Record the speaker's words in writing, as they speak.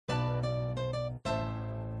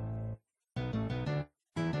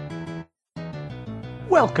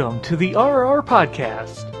Welcome to the RR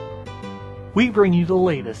Podcast. We bring you the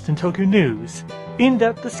latest in Toku news,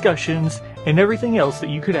 in-depth discussions, and everything else that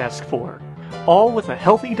you could ask for, all with a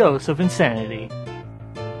healthy dose of insanity.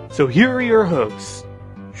 So here are your hosts,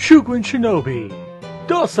 Shugun Shinobi,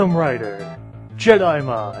 Dawson Rider,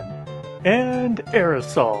 Jedimon, and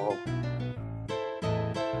Aerosol.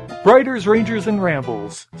 Riders, Rangers, and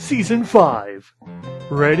Rambles, Season 5.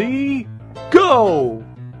 Ready? Go!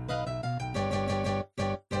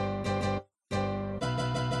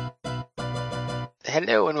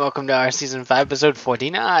 Hello and welcome to our Season 5, Episode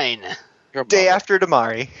 49. Day after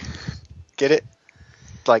Tamari. Get it?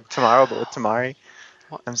 Like tomorrow, but with Tamari.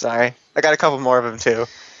 I'm sorry. I got a couple more of them, too.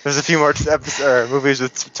 There's a few more movies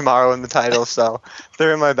with tomorrow in the title, so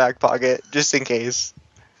they're in my back pocket, just in case.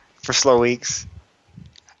 For slow weeks.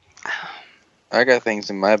 I got things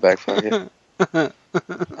in my back pocket.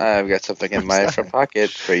 I've got something in my front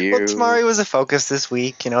pocket for you. Well, Tamari was a focus this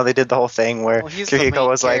week. You know, they did the whole thing where Kiriko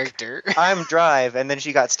was character. Like, I'm Drive, and then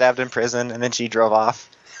she got stabbed in prison, and then she drove off.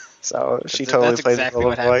 So she totally played the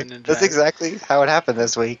little boy. That's exactly how it happened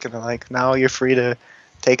this week. And they're like, now you're free to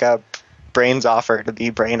take up Brain's offer to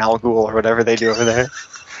be Brain Al Ghul or whatever they do over there.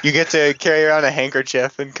 You get to carry around a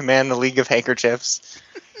handkerchief and command the League of Handkerchiefs.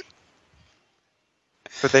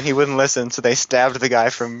 But then he wouldn't listen, so they stabbed the guy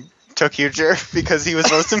from Tokyuger because he was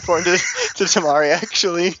most important to Tamari,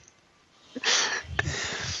 actually.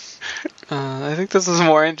 I think this is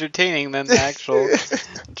more entertaining than the actual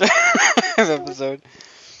episode.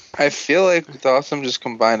 I feel like Dawson just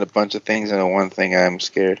combined a bunch of things into one thing. I'm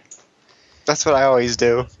scared. That's what I always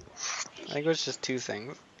do. I think it was just two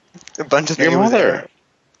things. A bunch of things. Your mother.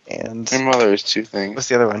 And your mother is two things. What's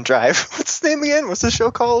the other one? Drive. What's his name again? What's the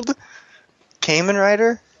show called? Kamen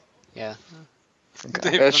Rider? Yeah.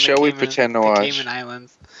 Okay. That show we pretend to watch. Cayman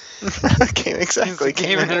Islands. Exactly.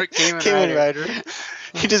 Kamen Rider.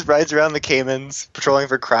 He just rides around the Caymans, patrolling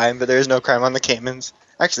for crime, but there is no crime on the Caymans.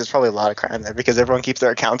 Actually, there's probably a lot of crime there because everyone keeps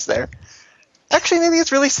their accounts there. Actually, maybe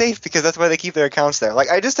it's really safe because that's why they keep their accounts there.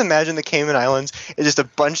 Like, I just imagine the Cayman Islands is just a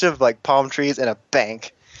bunch of, like, palm trees and a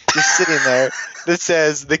bank just sitting there that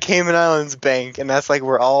says the Cayman Islands Bank, and that's, like,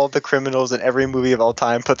 where all the criminals in every movie of all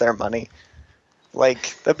time put their money.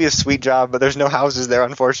 Like, that'd be a sweet job, but there's no houses there,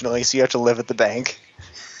 unfortunately, so you have to live at the bank.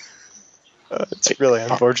 It's really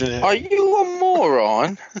unfortunate. Are you a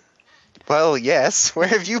moron? Well, yes. Where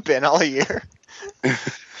have you been all year?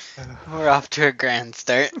 We're off to a grand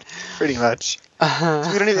start. Pretty much.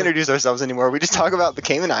 So we don't even introduce ourselves anymore. We just talk about the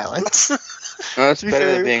Cayman Islands. No, it's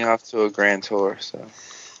better than being off to a grand tour, so.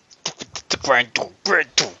 Dragon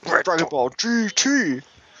Ball GT.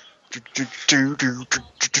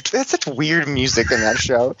 They had such weird music in that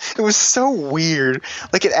show. It was so weird.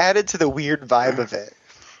 Like, it added to the weird vibe of it.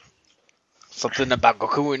 Something about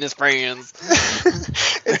Goku and his friends.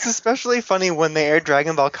 It's especially funny when they aired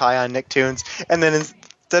Dragon Ball Kai on Nicktoons, and then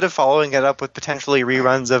instead of following it up with potentially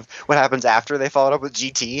reruns of what happens after they followed up with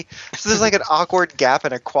GT, so there's like an awkward gap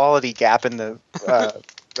and a quality gap in the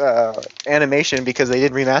animation because they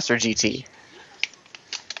didn't remaster GT.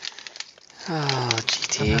 Oh,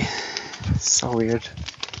 GT. So weird.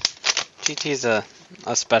 GT's a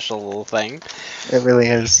special little thing. It really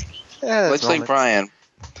is. Yeah, let's like Brian.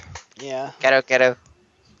 Yeah. Ghetto. Got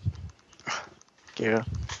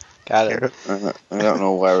it. I don't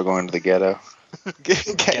know why we're going to the ghetto.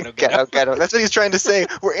 Ghetto. That's what he's trying to say.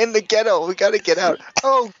 We're in the ghetto. We gotta get out.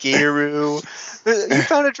 Oh, Giru. You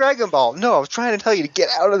found a Dragon Ball. No, I was trying to tell you to get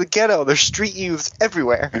out of the ghetto. There's street youths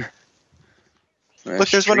everywhere. Look,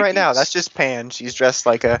 there's one right now. That's just Pan. She's dressed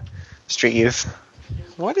like a street youth.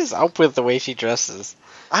 What is up with the way she dresses?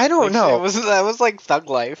 I don't know. That was like Thug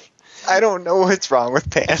Life. I don't know what's wrong with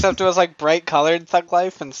Pan. Except it was like bright colored Thug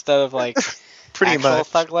Life instead of like pretty actual much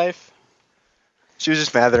Thug Life. She was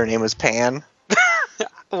just mad that her name was Pan.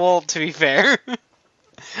 Well, to be fair,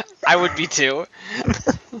 I would be too.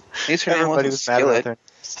 Everybody was mad about her.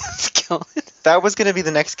 Skillet. That was going to be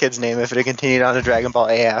the next kid's name if it had continued on to Dragon Ball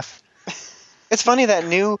AF. It's funny that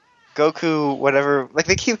new Goku, whatever, like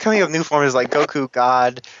they keep coming up with new forms like Goku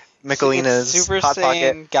God, Mikulina's Super Hot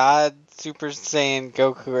Saiyan Pocket. God, Super Saiyan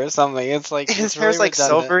Goku or something. It's like his really hair's like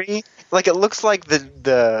redundant. silvery. Like it looks like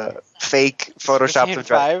the fake Photoshop of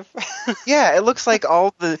Dragon. Yeah, it looks like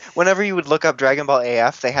all the whenever you would look up Dragon Ball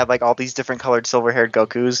AF, they had like all these different colored silver-haired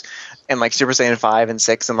Gokus, and like Super Saiyan 5 and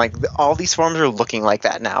 6, and like all these forms are looking like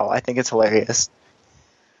that now. I think it's hilarious.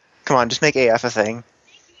 Come on, just make AF a thing.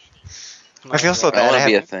 I feel so bad. I want to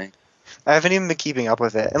be a thing. I haven't even been keeping up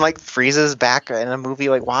with it. And like Frieza's back in a movie.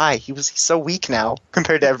 Like, why? He's so weak now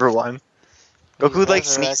compared to everyone. Goku like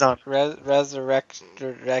sneezes on.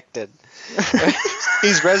 Resurrected.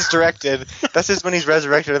 He's resurrected. That's just when he's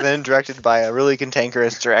resurrected and then directed by a really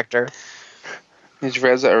cantankerous director. He's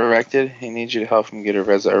resurrected. He needs you to help him get a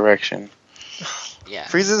resurrection. Yeah.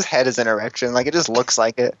 Frieza's head is an erection. Like, it just looks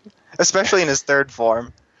like it. Especially in his third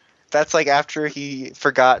form. That's like after he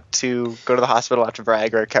forgot to go to the hospital after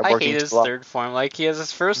Viagra kept working I hate his too long. third form. Like, he has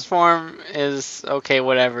his first form is, okay,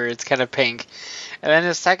 whatever, it's kind of pink. And then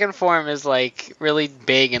his second form is, like, really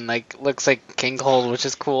big and, like, looks like King Cold, which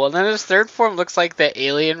is cool. And then his third form looks like the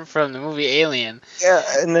alien from the movie Alien. Yeah,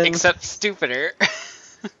 and then... Except stupider.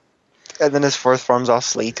 And then his fourth form's all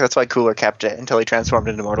sleek. That's why Cooler kept it until he transformed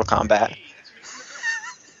into Mortal Kombat.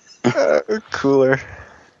 Cooler.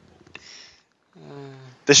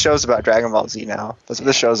 The show's about Dragon Ball Z now. That's what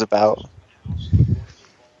the show's about.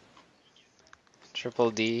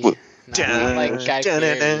 Triple D. Dun, Not like Guy dun, dun,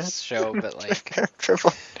 dun. Fieri's show, but like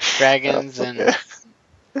Triple dragons and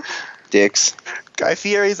Dicks. Guy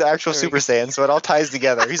Fieri's the actual There we Super Saiyan, so it all ties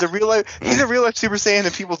together. He's a real life Super Saiyan,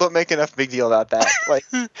 and people don't make enough big deal about that. Like,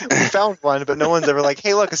 we found one, but no one's ever like,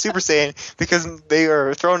 "Hey, look, a Super Saiyan," because they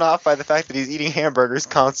are thrown off by the fact that he's eating hamburgers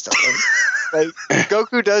constantly. Like,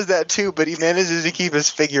 Goku does that too, but he manages to keep his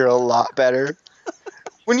figure a lot better.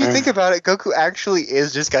 When you think about it, Goku actually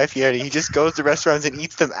is just Guy Fieri. He just goes to restaurants and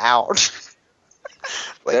eats them out.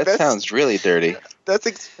 Like, that sounds really dirty.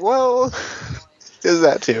 Well, is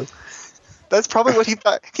that too? That's probably what he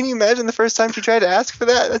thought. Can you imagine the first time she tried to ask for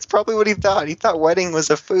that? That's probably what he thought. He thought wedding was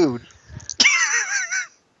a food.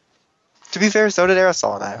 To be fair, so did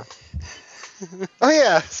Aerosol and I. Oh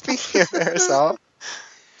yeah, speaking of Aerosol,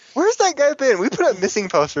 where's that guy been? We put up missing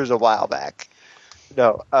posters a while back.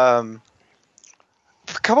 No, a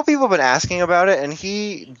couple people have been asking about it, and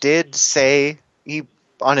he did say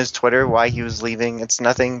on his Twitter why he was leaving. It's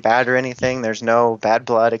nothing bad or anything. There's no bad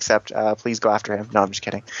blood except please go after him. No, I'm just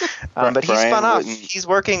kidding. But he spun off. He's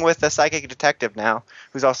working with a psychic detective now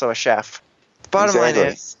who's also a chef. The bottom line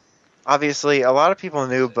is, obviously, a lot of people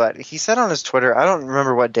knew, but he said on his Twitter, I don't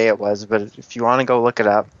remember what day it was, but if you want to go look it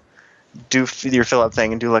up, do your Philip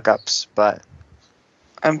thing and do lookups. But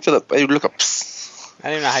I'm Philip. I do lookups. I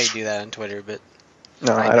don't even know how you do that on Twitter, but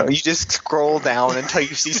no, I don't. You just scroll down until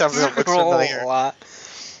you see something that looks familiar. A lot.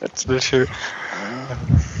 That's for sure.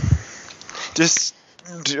 Just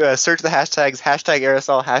search the hashtags, hashtag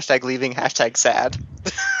aerosol, hashtag leaving, hashtag sad.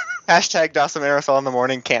 Hashtag Dawson Aerosol in the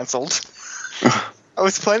morning, cancelled. I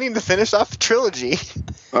was planning to finish off the trilogy.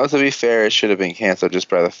 Well, to be fair, it should have been canceled just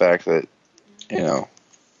by the fact that, you know.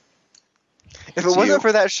 If it wasn't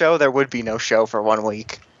for that show, there would be no show for 1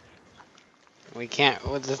 week. We can't.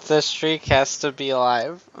 The streak has to be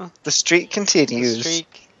alive. The streak continues.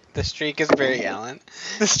 The streak is Barry Allen.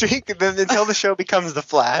 The streak until the show becomes The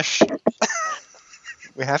Flash.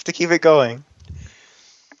 We have to keep it going.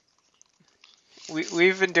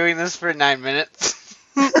 We've been doing this for 9 minutes.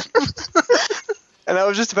 And I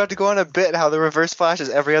was just about to go on a bit how the Reverse Flash is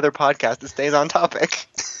every other podcast that stays on topic.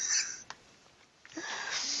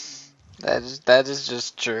 That is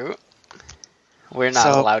just true. We're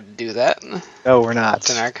not allowed to do that. No, we're not. It's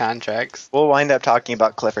in our contracts. We'll wind up talking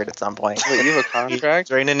about Clifford at some point. Wait, you have a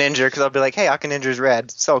contract? Rain a Ninja, because I'll be like, hey, Aka Ninja's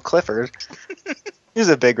red. So Clifford. He's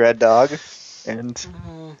a big red dog. And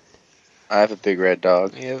I have a big red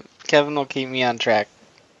dog. Yeah, Kevin will keep me on track.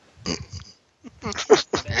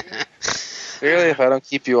 Really, if I don't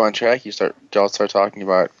keep you on track, y'all start talking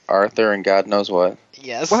about Arthur and God knows what.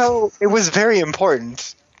 Yes. Well, it was very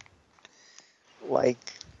important. Like,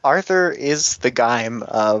 Arthur is the Gaim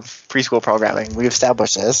of preschool programming. We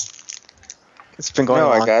established this. It's been going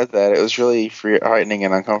on. No, I got that. It was really frightening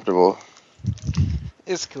and uncomfortable.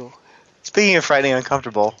 It's cool. Speaking of frightening and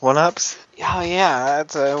uncomfortable, one-ups? Oh, yeah.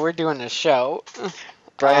 We're doing a show.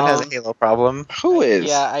 Brian has a Halo problem. Who is?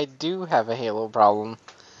 Yeah, I do have a Halo problem.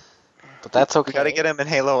 But that's okay. We gotta get him in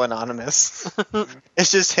Halo Anonymous.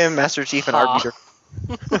 It's just him, Master Chief, and Arbiter.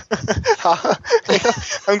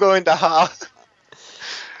 I'm going to Ha.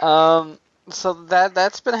 So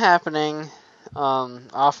that's been happening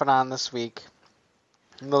off and on this week.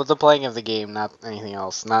 The playing of the game, not anything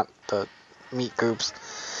else, not the meet groups.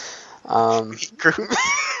 Meet group?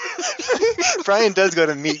 Brian does go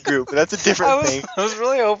to meet group, but that's a different thing. I was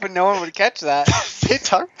really hoping no one would catch that. They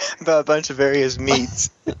talk about a bunch of various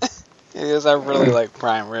meats. Because I really like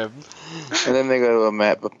prime rib. And then they go to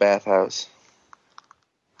a bathhouse.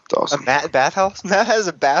 It's awesome. A bathhouse? Matt has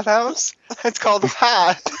a bathhouse? It's called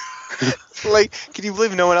Ha. Like, can you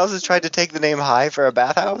believe no one else has tried to take the name High for a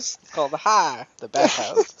bathhouse? It's called the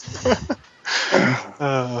bathhouse.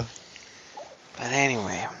 But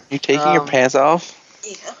anyway. You taking your pants off?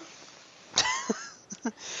 Yeah.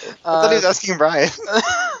 thought he was asking Brian.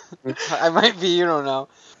 I might be. You don't know.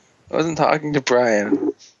 I wasn't talking to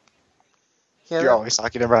Brian. Yeah, You're always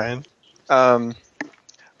talking to Brian.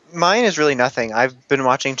 Mine is really nothing. I've been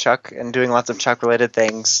watching Chuck and doing lots of Chuck-related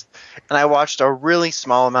things, and I watched a really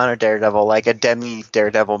small amount of Daredevil, like a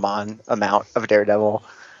demi-Daredevil amount of Daredevil.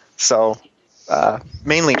 So,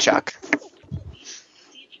 mainly Chuck.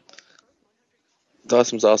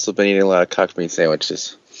 Dawson's also been eating a lot of cock meat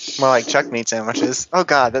sandwiches. More like Chuck meat sandwiches. Oh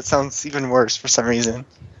god, that sounds even worse for some reason.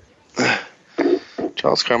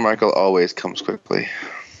 Charles Carmichael always comes quickly.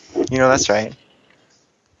 You know that's right.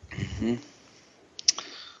 Mm-hmm.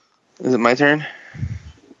 Is it my turn?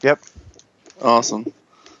 Yep. Awesome.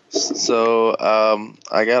 So,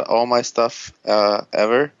 I got all my stuff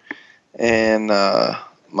ever in my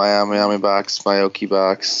Ami box, my Oki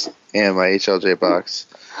box, and my HLJ box.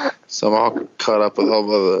 So I'm all caught up with all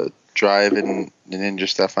the Drive and the Ninja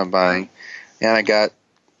stuff I'm buying. And I got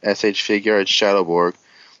SH Figuarts Shadowborg.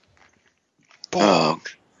 And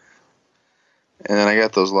then I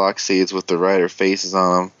got those lock seeds with the rider faces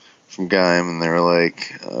on them from Gaim, and they were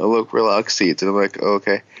like, oh, look, we're lock seeds. And I'm like, oh,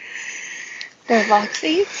 okay. They're lock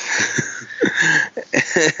seeds?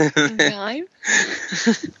 Gaim?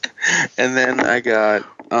 And then I got,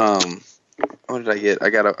 what did I get? I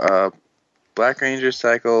got a Black Ranger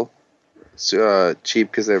cycle, cheap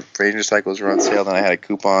because the Ranger cycles were on sale. Then I had a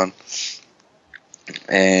coupon.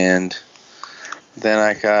 And then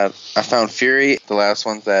I found Fury, the last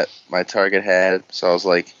ones that my Target had, so I was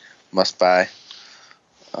like, must buy.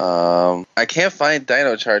 I can't find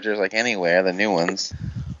Dino Chargers like anywhere, the new ones.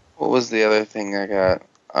 What was the other thing I got?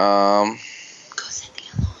 Go set the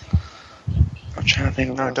alarm. I'm trying to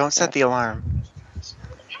think of No, don't set the alarm.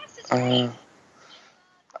 I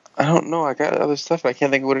don't know. I got other stuff, but I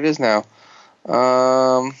can't think of what it is now.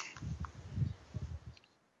 I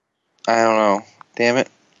don't know. Damn it.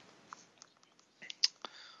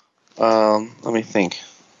 Let me think.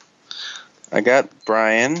 I got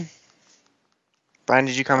Brian. Brian,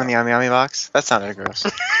 did you come in the Ami box? That sounded gross.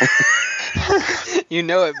 You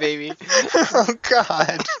know it, baby. Oh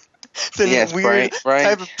god. The Yes, weird Brian.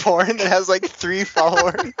 type of porn that has like 3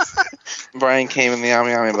 followers. Brian came in the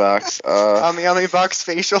Ami box. Ami box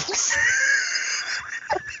facials.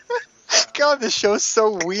 God, this show's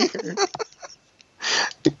so weird.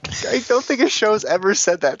 I don't think a show's ever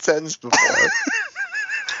said that sentence before.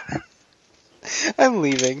 I'm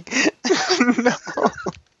leaving. No.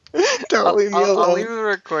 Don't leave me alone. I'll leave the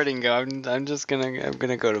recording go. I'm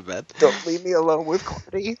gonna go to bed. Don't leave me alone with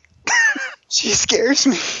Courtney. She scares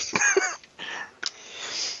me.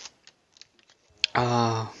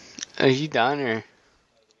 Are you done or?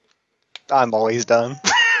 I'm always done.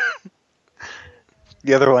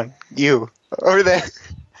 The other one. You. Over there.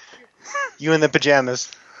 You in the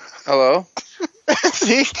pajamas. Hello?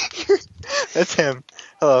 See? That's him.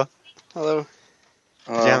 Hello. Hello.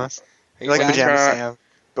 Pajamas. Are You like done? pajamas, Sam.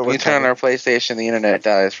 But When you with turn on cover. our PlayStation, the internet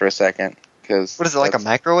dies for a second. Cause What is it, like a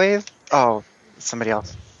microwave? Oh, it's somebody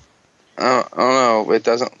else. I don't know. It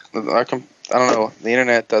doesn't. I don't know. The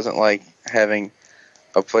internet doesn't like having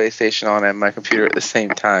a PlayStation on and my computer at the same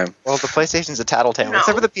time. Well, the PlayStation's a tattletale, No.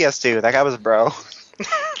 except for the PS2. That guy was a bro.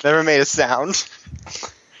 Never made a sound.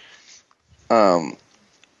 Um,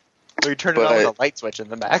 So you turned it But on I- with a light switch in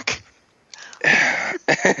the back.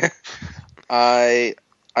 I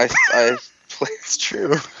It's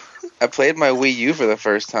true. I played my Wii U for the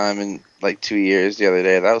first time in like 2 years the other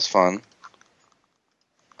day. That was fun.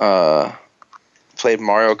 Played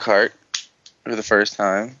Mario Kart for the first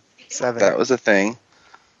time. 7. That was a thing.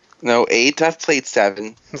 No, 8. I've played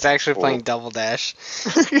 7. He's actually Cool. playing Double Dash.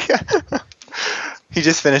 Yeah. He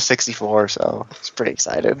just finished 64, so he's pretty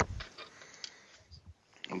excited.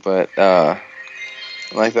 But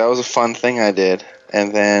like that was a fun thing I did.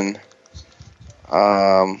 And then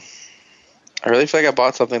I really feel like I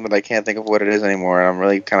bought something that I can't think of what it is anymore, and I'm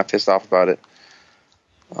really kind of pissed off about it.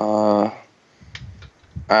 I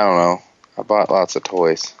don't know. I bought lots of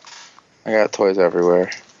toys. I got toys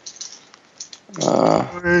everywhere. Uh-oh.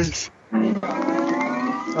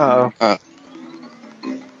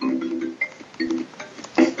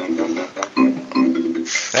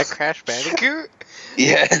 That Crash Bandicoot?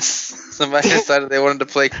 Yes! Somebody decided they wanted to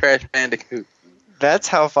play Crash Bandicoot. That's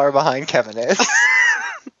how far behind Kevin is.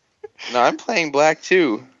 No, I'm playing Black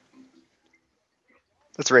too.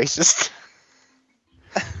 That's racist.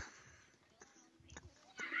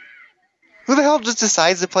 Who the hell just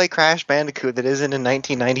decides to play Crash Bandicoot that isn't in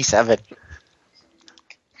 1997?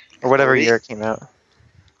 Or whatever Really? year it came out.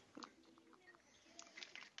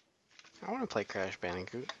 I want to play Crash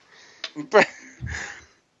Bandicoot.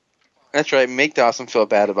 That's right. Make Dawson feel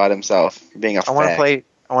bad about himself for being a fag.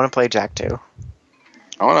 I want to play Jak 2.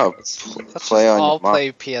 I want to Let's play just on all your mom.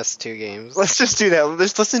 play PS2 games. Let's just do that.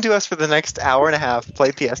 Just listen to us for the next hour and a half.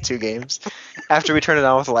 Play PS2 games after we turn it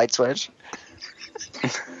on with a light switch.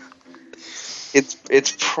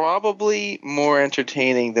 It's probably more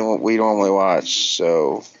entertaining than what we normally watch.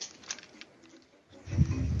 So,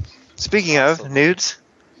 Speaking of nudes,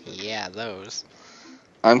 Yeah, those.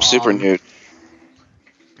 I'm super nude.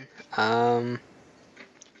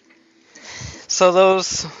 So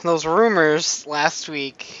those rumors last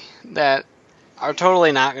week that are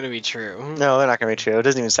totally not going to be true. no, they're not gonna be true. It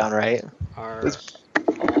doesn't even sound right. Are Let's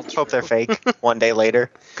all hope they're true. fake. One day later,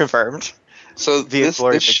 confirmed. So this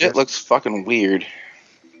blurry shit picture. looks fucking weird.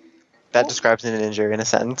 That describes an injury in a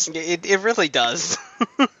sentence. It really does.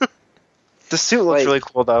 The suit looks Like- really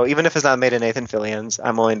cool though. Even if it's not made of Nathan Fillion's,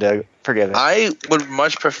 I'm willing to forgive it. I would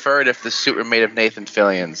much prefer it if the suit were made of Nathan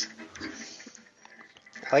Fillion's.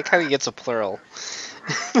 I like how he gets a plural.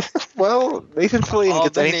 Well, Nathan Fillion All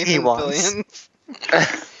gets the anything he Nathan wants.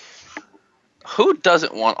 Fillions. Who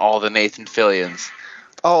doesn't want all the Nathan Fillions?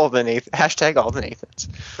 All the Nathan. Hashtag all the Nathans.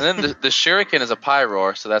 And then the shuriken is a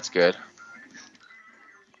Pyroar, so that's good.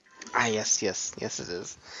 Ah, yes, it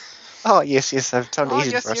is. Oh yes, I've turned Oh,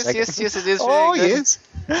 Asian yes, for a yes, second. yes, it is. Oh very good. yes.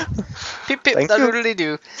 Pip, pip, Thank da you. doodly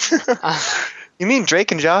do. You mean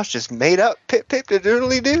Drake and Josh just made up pip pip the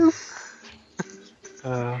doodly doo?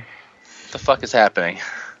 What the fuck is happening?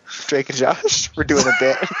 Drake and Josh, we're doing a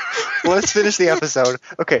bit. Well, let's finish the episode.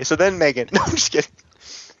 Okay, so then Megan. No, I'm just kidding.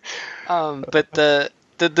 But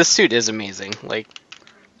the suit is amazing. Like,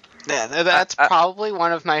 that's probably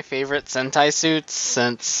one of my favorite Sentai suits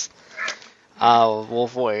since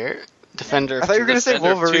Wolf Warrior, Defender. I thought you were gonna say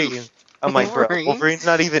Defender Wolverine. Tooth. I'm like, bro, Wolverine? Wolverine's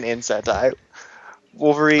not even in Sentai.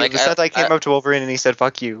 Wolverine, Like, the Sentai came up to Wolverine and he said,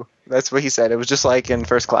 "Fuck you." That's what he said. It was just like in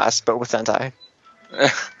First Class, but with Sentai.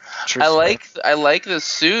 True story. I like the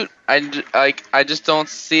suit. I just don't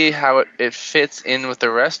see how it fits in with the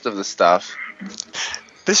rest of the stuff.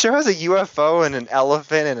 This show has a UFO and an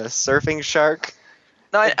elephant and a surfing shark.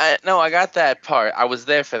 No, I got that part. I was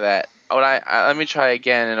there for that. Let me try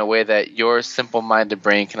again in a way that your simple-minded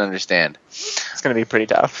brain can understand. It's gonna be pretty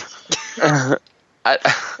tough.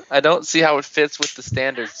 I don't see how it fits with the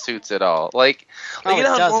standard suits at all. Like Oh, you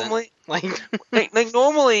know it how doesn't. normally Like, like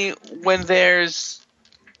normally when there's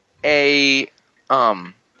like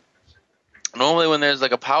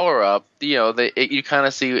a power up, you know, you kind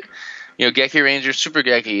of see, you know, Geki Ranger, Super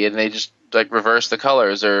Geki, and they just like reverse the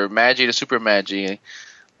colors, or Magi to Super Magi,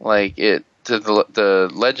 like it to the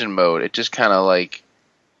Legend mode. It just kind of like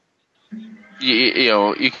you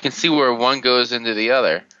know, you can see where one goes into the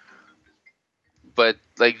other, but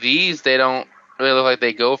like these, they don't really look like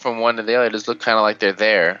they go from one to the other. They just look kind of like they're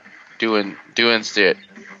there doing shit.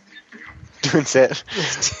 Doing sit.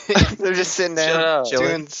 They're just sitting Shut there up. chilling.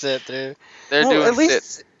 doing sit, dude. They're Well, doing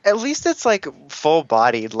shit. at least it's like full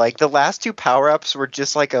bodied. Like the last two power ups were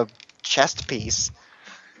just like a chest piece,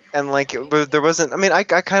 and like there wasn't. I mean, I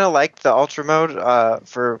kind of liked the Ultra mode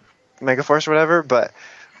for Megaforce or whatever, but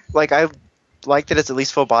like I like that it's at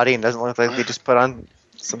least full body and doesn't look like they just put on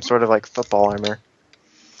some sort of like football armor.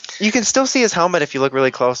 You can still see his helmet if you look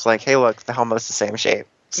really close. Like, hey, look, the helmet's the same shape.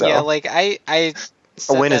 So Yeah, like I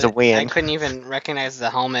said win is that a win. I couldn't even recognize the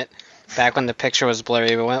helmet back when the picture was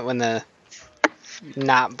blurry, but when the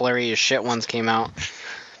not blurry as shit ones came out,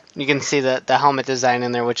 you can see the helmet design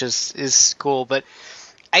in there, which is cool. But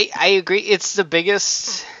I agree, it's the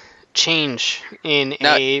biggest change in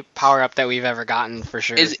a power up that we've ever gotten for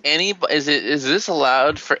sure. Is this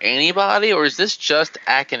allowed for anybody, or is this just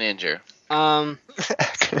Akininja?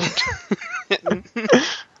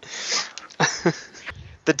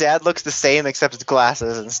 The dad looks the same except it's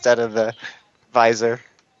glasses instead of the visor.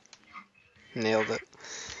 Nailed it.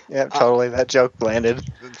 Yeah, totally. That joke landed.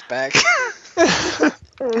 It's back.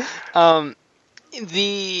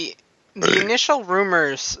 The initial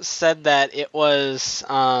rumors said that it was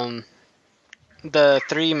the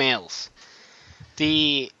three males.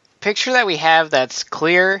 The picture that we have that's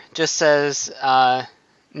clear just says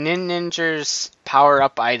Ninja's power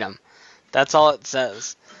up item. That's all it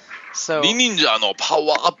says. So Ninja no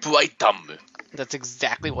power up item. that's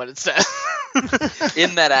exactly what it says.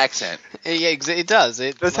 In that accent. Yeah, it does.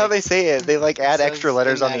 That's how they say it. They like add says extra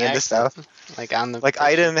letters in on the that end of accent. stuff. Like on the Like picture.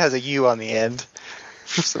 item has a U on the end.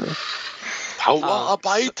 So, Power up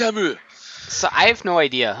item. So I have no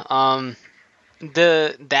idea.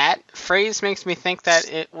 That phrase makes me think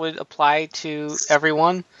that it would apply to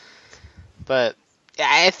everyone, but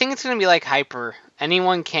I think it's gonna be like Hyper.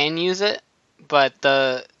 Anyone can use it, but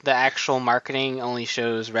the actual marketing only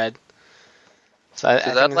shows red. So I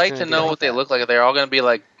Because I'd like to know what they look like. Are they all going to be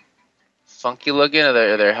like funky looking? Are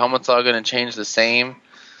their helmets all going to change the same?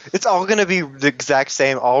 It's all gonna be the exact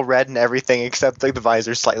same, all red and everything, except like the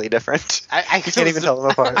visor's slightly different. I You can't even tell them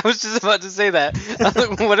apart. I was just about to say that.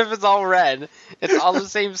 What if it's all red? It's all the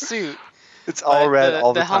same suit. It's all red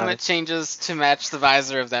all the time. The helmet changes to match the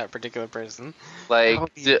visor of that particular person. Like,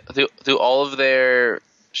 do all of their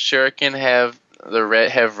shuriken have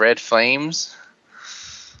red flames,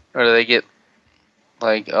 or do they get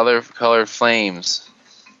like other colored flames?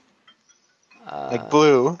 Like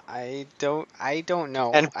blue. I don't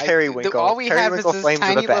know. And periwinkle. All we have is this flames are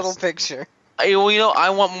the tiny little best. picture. I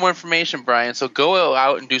want more information, Brian. So go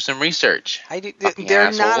out and do some research. They're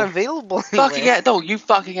asshole. not available. Fucking Anywhere. no, you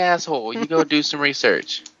fucking asshole. You go do some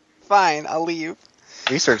research. Fine, I'll leave.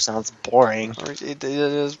 Research sounds boring. It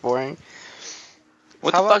is boring.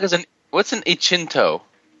 What How the fuck about- is what's an ichinto?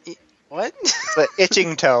 What? It's an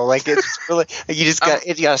itching toe. Like it's really like you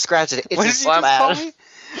gotta scratch it. It What did itches you just call bad. me?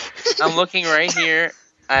 I'm looking right here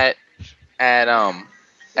at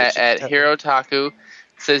Hirotaku. It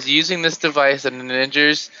says using this device that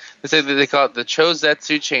ninjas. They say that they call it the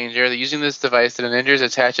Chozetsu changer. They're using this device that ninjas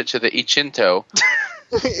attach it to the ichinto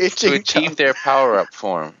to Itching achieve toe. their power up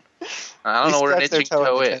form. I don't know what an Scratch their itching toe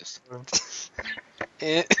toe and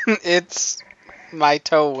is. It's my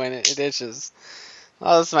toe when it itches.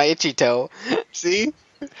 Oh, it's my itchy toe. See?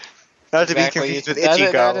 Not to Exactly. be confused with That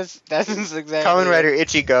Ichigo. is exactly. Kamen it. Rider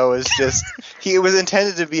Ichigo is just he was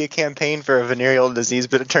intended to be a campaign for a venereal disease,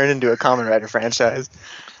 but it turned into a Kamen Rider franchise.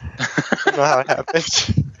 I don't know how it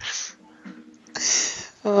happened.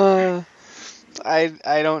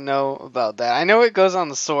 I don't know about that. I know it goes on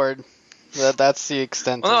the sword. That's the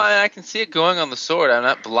extent. Well, no, of I can see it going on the sword. I'm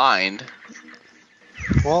not blind.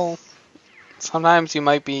 Well, sometimes you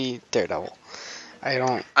might be Daredevil. I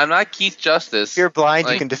don't I'm not Keith Justice. If you're blind,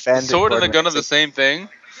 you Like, can defend. The sword and the gun are coordinate. the same thing.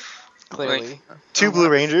 clearly. Two Blue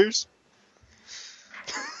Rangers.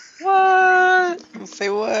 What? Say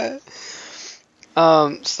what?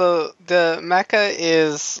 So the mecha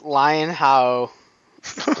is Lion Hao,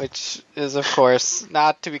 which is of course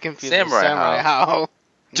not to be confused with Samurai Samurai Hao.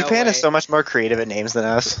 Japan is so much more creative at names than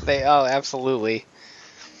us. Absolutely.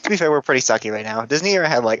 To be fair, we're pretty sucky right now. Disney era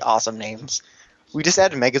had like awesome names. We just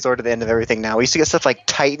added Megazord to the end of everything now. We used to get stuff like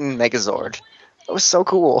Titan Megazord. That was so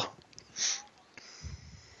cool.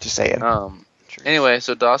 Just saying. Anyway,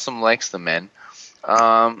 so Dawson likes the men.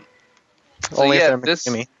 So Only if yeah, they're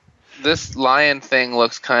Mikami. this lion thing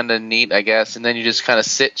looks kind of neat, I guess, and then you just kind of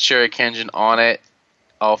sit Shurikenjin on it,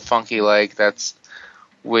 all funky like. That's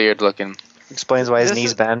weird looking. Explains why his This knees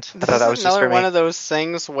is- bent. I This thought that is was just another for me. one of those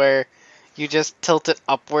things where you just tilt it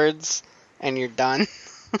upwards and you're done.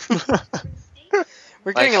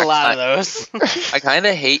 We're getting Like, a lot of those. I kind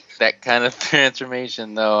of hate that kind of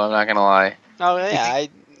transformation, though. I'm not gonna lie. Oh yeah,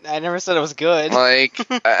 I never said it was good. Like,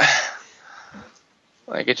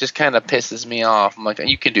 like it just kind of pisses me off. I'm like,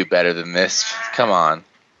 you can do better than this. Come on.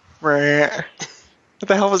 What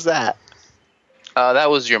the hell was that? That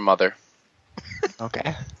was your mother.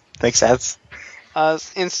 Okay. Makes sense.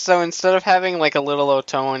 And so instead of having like a little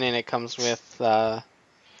Otone and it comes with A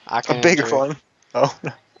bigger one. Oh.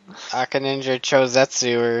 Akaninja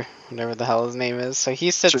Chozetsu or whatever the hell his name is. So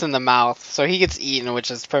he sits in the mouth, so he gets eaten,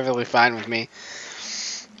 which is perfectly fine with me.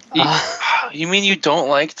 You mean you don't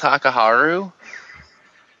like Takaharu?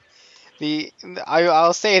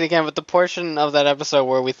 I'll say it again, but the portion of that episode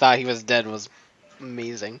where we thought he was dead was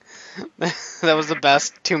amazing. That was the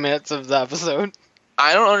best 2 minutes of the episode.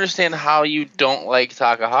 I don't understand how you don't like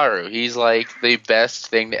Takaharu. He's like the best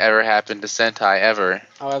thing to ever happen to Sentai ever.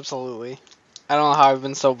 Oh, absolutely. I don't know how I've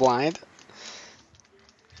been so blind.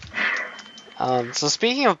 So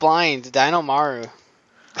speaking of blind, Dino Maru.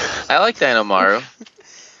 I like Dinomaru.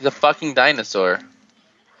 He's a fucking dinosaur.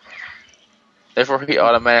 Therefore, he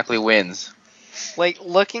automatically wins. Like,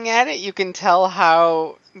 looking at it, you can tell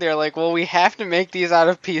how they're like, well, we have to make these out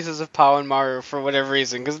of pieces of Pao and Maru for whatever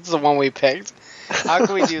reason, because it's the one we picked. How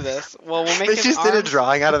can we do this? Well, we'll make They his just arms... did a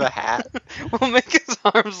drawing out of a hat. We'll make his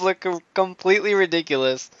arms look completely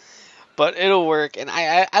ridiculous, but it'll work. And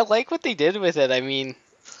I like what they did with it. I mean,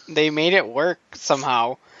 they made it work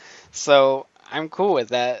somehow. So I'm cool with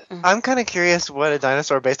that. I'm kind of curious what a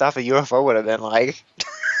dinosaur based off a UFO would have been like.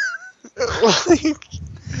 Like,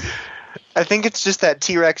 I think it's just that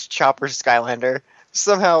T-Rex Chopper Skylander.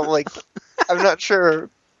 Somehow, like, I'm not sure,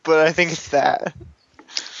 but I think it's that.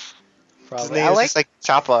 His Probably. name is just like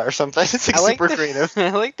Choppa or something. It's like super the, creative. I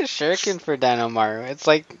like the shuriken for Dino Maru. It's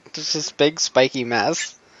like just this big spiky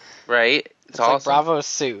mess. Right? It's awesome. like Bravo's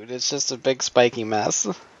suit. It's just a big spiky mess.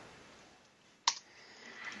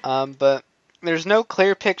 But there's no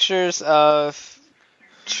clear pictures of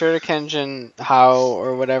Shurikenjin how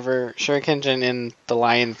or whatever Shurikenjin in the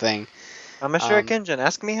lion thing. I'm a Shurikenjin.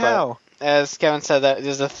 Ask me how. As Kevin said, that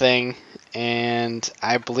is a thing, and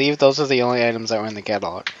I believe those are the only items that were in the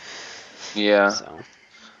catalog. Yeah. So,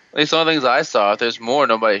 At least all the things I saw. If there's more,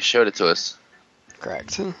 nobody showed it to us.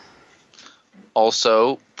 correct.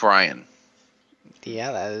 Also, Brian.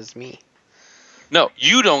 Yeah, that is me. No,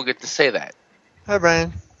 you don't get to say that. Hi,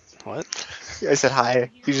 Brian. What? I said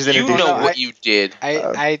hi. You just You introduced know me. what you did.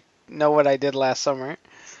 I know what I did last summer.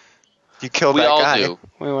 You killed We that all guy. do.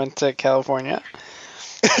 We went to California.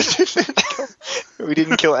 We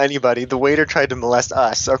didn't kill anybody. The waiter tried to molest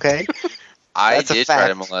us, okay? I That's a did try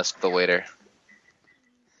to fact. molest the waiter.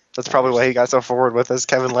 That's probably why he got so forward with us.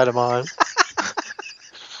 Kevin let him on.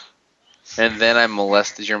 And then I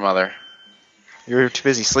molested your mother. You were too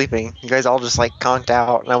busy sleeping. You guys all just like conked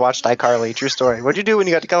out, and I watched iCarly. True story. What'd you do when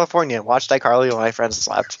you got to California? Watched iCarly while my friends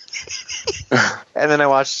slept. And then I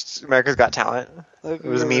watched America's Got Talent. Look, It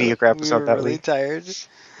was a mediocre episode we were that really week. tired.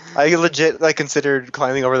 I legit like considered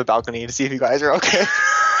climbing over the balcony to see if you guys are okay.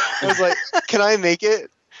 I was like, can I make it?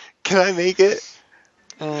 Can I make it?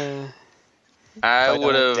 Uh, I Like,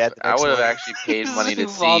 I'm dead the I next would have morning. actually paid money to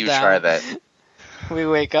Fall see you down. try that. we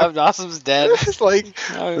wake up, Dawson's dead. It's like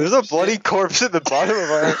Oh, there's a shit. bloody corpse at the bottom of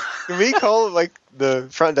our. Can we call like the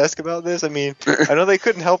front desk about this? I mean, I know they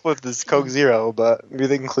couldn't help with this Coke Zero, but maybe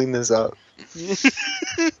they can clean this up.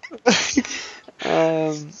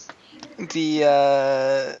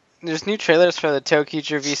 There's new trailers for the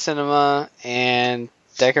Tokichi V Cinema and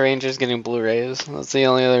Deca Rangers getting Blu-rays. That's the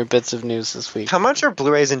only other bits of news this week. How much are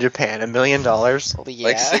Blu-rays in Japan? $1 million?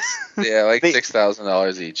 Yeah. Like They-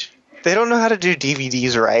 $6,000 each. They don't know how to do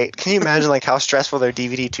DVDs right. Can you imagine like how stressful their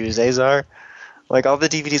DVD Tuesdays are? Like all the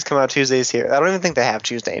DVDs come out Tuesdays here. I don't even think they have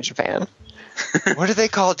Tuesday in Japan. What do they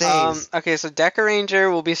call days? Okay, so Deca Ranger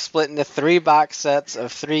will be split into 3 box sets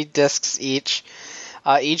of 3 discs each.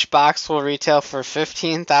 Each box will retail for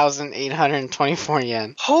 15,824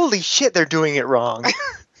 yen. Holy shit, they're doing it wrong.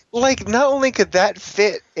 Like, not only could that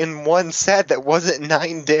fit in one set that wasn't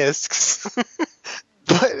 9 discs,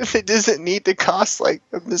 but it doesn't need to cost like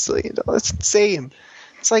 $1 million. It's insane.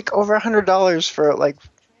 It's like over $100 for like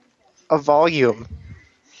a volume.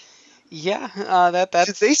 Yeah, that's.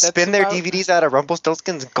 Did they spin their about- DVDs out of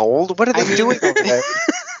Rumpelstiltskin's gold? What are they I mean- doing over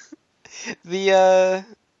there?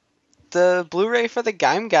 The Blu-ray for the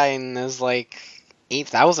Gaimgain is like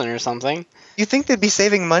 8,000 or something. You think they'd be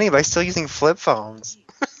saving money by still using flip phones?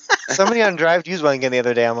 Somebody on Drive used one again the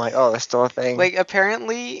other day. I'm like, oh, that's still a thing. Like,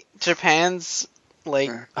 apparently Japan's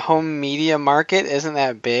like home media market isn't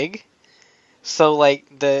that big, so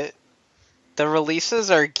like the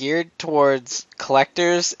releases are geared towards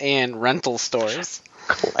collectors and rental stores.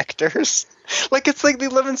 Collectors. Like, it's like they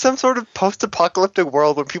live in some sort of post-apocalyptic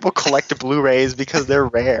world where people collect Blu-rays because they're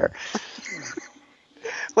rare.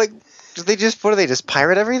 Like, do they just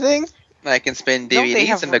pirate everything? I can spend No, DVDs they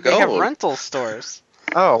have into they have gold. rental stores.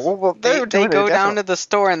 Oh, well They doing go it down to the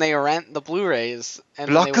store and they rent the Blu-rays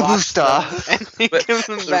and then they watch them Blockbuster. and they But- give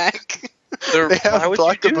them back. They have Why would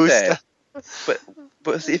you do Blockbuster. that?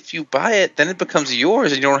 But if you buy it, then it becomes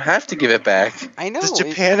yours, and you don't have to give it back. I know. Does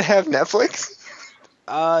Japan have Netflix?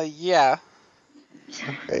 Yeah.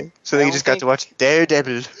 Okay. So I they don't just got to watch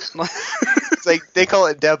Daredevil. It's like, they call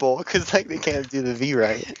it Devil because like they can't do the V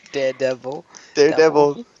right. Daredevil.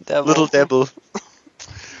 Daredevil. Devil. Little Devil.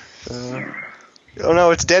 Oh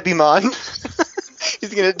no, it's Debbie-mon.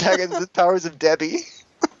 He's gonna attack us with the powers of Debbie.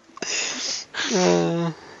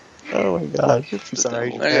 Uh, Oh my gosh. I'm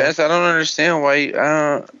sorry. I guess I don't understand why.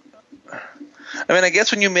 I mean, I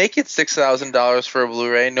guess when you make it $6,000 for a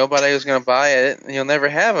Blu-ray, nobody is going to buy it, and you'll never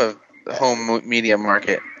have a home media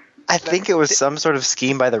market. I think it was some sort of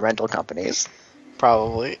scheme by the rental companies.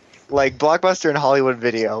 probably. Like Blockbuster and Hollywood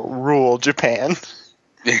Video rule Japan.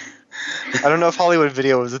 I don't know if Hollywood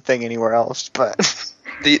Video was a thing anywhere else, but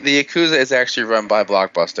The Yakuza is actually run by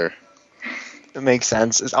Blockbuster. it makes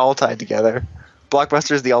sense. It's all tied together.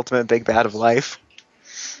 Blockbuster is the ultimate big bad of life.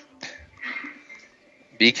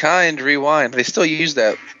 Be kind, rewind. They still use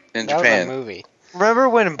that in That was Japan. a movie. Remember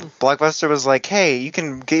when Blockbuster was like, hey, you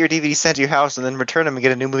can get your DVD sent to your house and then return them and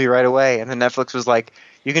get a new movie right away. And then Netflix was like,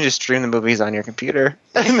 you can just stream the movies on your computer.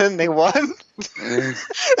 And then they won. Another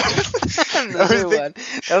was the- one.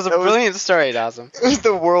 That was a that was- brilliant story, Dawson. It was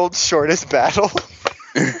the world's shortest battle.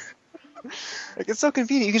 Like, it's so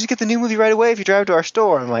convenient. You can just get the new movie right away if you drive to our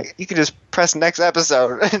store. I'm like, you can just press next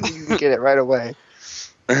episode and you can get it right away.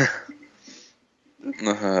 And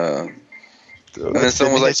then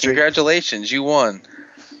someone was like, congratulations, you won.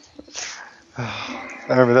 I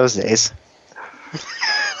remember those days.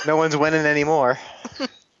 No one's winning anymore.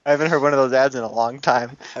 I haven't heard one of those ads in a long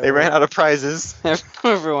time. They ran out of prizes.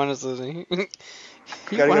 Everyone is listening. You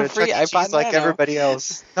Gotta want go a to free Chuck E. iPod Cheese like Nano. everybody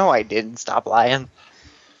else. No, I didn't. Stop lying.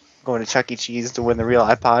 Going to Chuck E. Cheese to win the real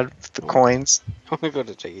iPod for the coins. I want to go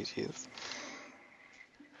to Chuck E. Cheese.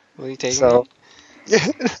 Will you take So, me?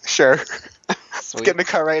 yeah, sure. Let's Sweet. get in the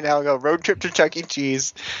car right now and go road trip to Chuck E.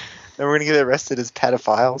 Cheese. Then we're gonna get arrested as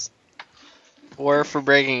pedophiles. Or for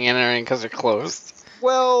breaking in and entering because they're closed.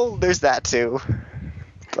 Well, there's that too.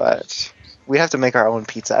 But we have to make our own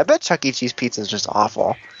pizza. I bet Chuck E. Cheese pizza is just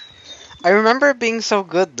awful. I remember it being so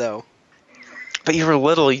good, though. But you were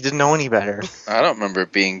little, you didn't know any better. I don't remember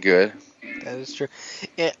it being good. That is true.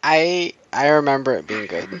 I remember it being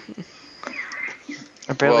good.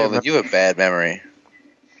 I barely Well, remember. then you have a bad memory.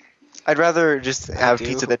 I'd rather just have do.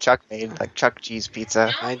 pizza that Chuck made, like Chuck Cheese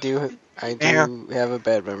pizza. I do Yeah. have a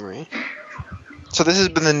bad memory. So this has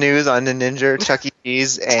been the news on the Ninja, Chuck E.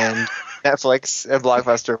 Cheese, and Netflix and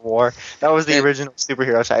Blockbuster war. That was the original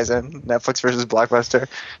superhero Tyson, Netflix versus Blockbuster.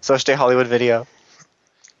 So stay Hollywood Video.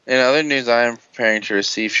 In other news, I am preparing to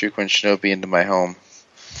receive Shuquan Shinobi into my home.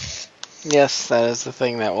 Yes, that is the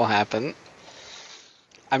thing that will happen.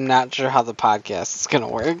 I'm not sure how the podcast is going to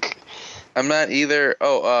work. I'm not either.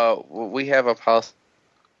 We have a policy.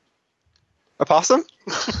 A possum?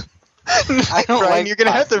 I don't Brian, like you're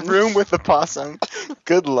gonna have to possums. room with the possum.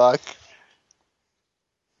 Good luck.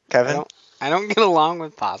 Kevin? I don't get along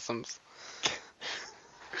with possums.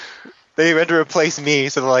 They had to replace me,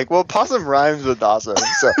 so they're like, well, possum rhymes with awesome,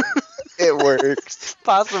 so it works.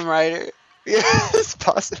 Possum Rider. Yes,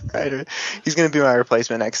 Possum Rider. He's gonna be my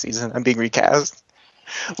replacement next season. I'm being recast.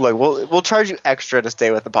 Look, we'll charge you extra to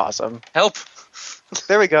stay with the possum. Help!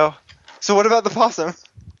 There we go. So what about the possum?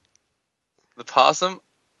 The possum?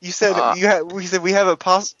 You said we said we have a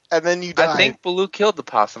possum, and then you died. I think Baloo killed the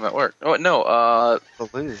possum at work. Oh, no,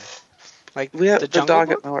 Baloo. Like We have the the Jungle dog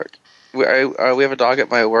Book? at my work. We have a dog at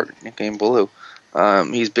my work named Baloo.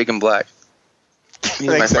 He's big and black. He's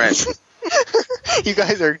my Makes friend. sense. You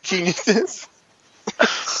guys are geniuses.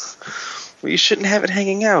 Well, you shouldn't have it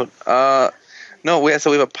hanging out. No, we have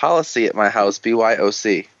a policy at my house,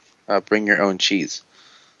 BYOC. Bring your own cheese.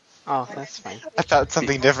 Oh, that's fine. I thought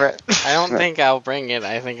something different. I don't think I'll bring it.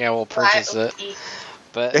 I think I will purchase it.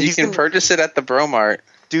 But Yeah, You he's can gonna- purchase it at the Bromart.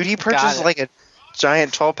 Dude, he Got purchased it. like a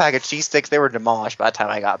giant 12-pack of cheese sticks. They were demolished by the time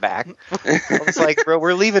I got back. I was like, bro,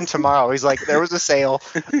 we're leaving tomorrow. He's like, there was a sale.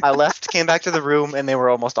 I left, came back to the room, and they were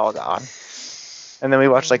almost all gone. And then we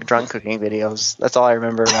watched like drunk cooking videos. That's all I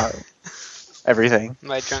remember about everything.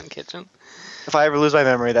 my drunk kitchen. If I ever lose my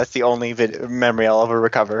memory, that's the only memory I'll ever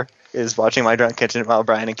recover, is watching my drunk kitchen while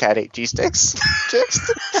Brian and Kat ate cheese sticks. Just,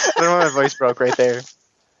 I don't know, my voice broke right there.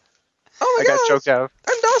 Oh I got choked out.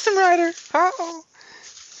 I'm Dawson Ryder. Oh.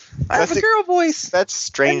 I have That's a girl voice. That's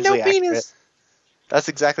strangely And no accurate. penis. That's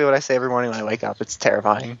exactly what I say every morning when I wake up. It's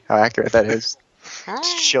terrifying how accurate that is.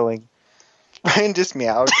 It's chilling. Brian just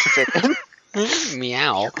meowed to fit in.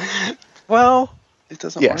 Meow. Well, It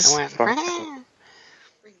doesn't Yes. I work. went,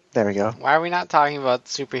 there we go. why are we not talking about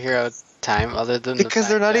superhero time other than Because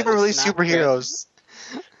they're not even really it's not superheroes.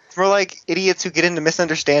 We're like idiots who get into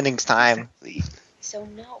misunderstandings time. So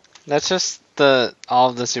no. That's just all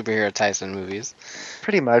of the superhero Tyson movies.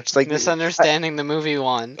 Pretty much. Like Misunderstanding the movie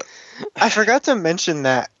one. I forgot to mention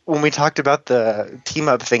that when we talked about the team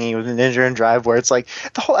up thingy with Ninja and Drive, where it's like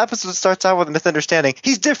the whole episode starts out with a misunderstanding.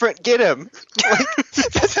 He's different. Get him. Like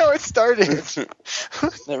that's how it started.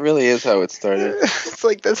 That really is how it started. It's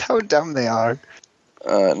like that's how dumb they are.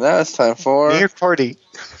 Now it's time for Near party.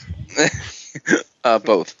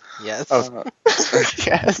 both. Yes. Oh.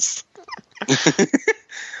 Yes.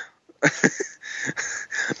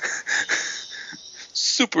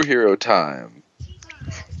 Superhero time.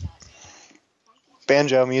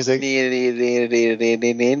 Banjo music.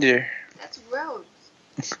 Ninja. That's gross.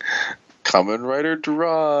 Kamen Rider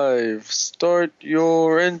Drive. Start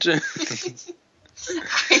your engine.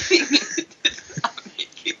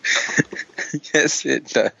 Yes, it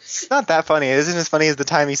does. It's not that funny. It isn't as funny as the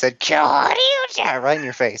time he said "Kyoryuja" right in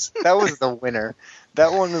your face. That was the winner.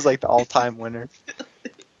 That one was like the all-time winner.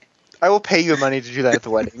 I will pay you money to do that at the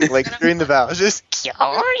wedding, like during the vows. Just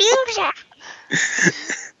 "Kyoryuja."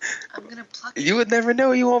 I'm gonna pluck You would never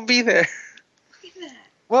know. You won't be there. that.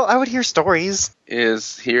 Well, I would hear stories.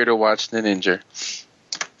 Is here to watch the Ninja.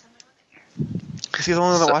 Is he the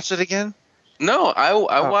one that So- watched it again? No, I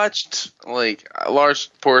watched like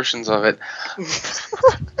large portions of it.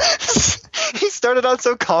 He started out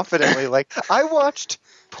so confidently, like I watched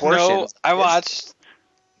portions. No, I watched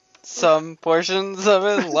some portions of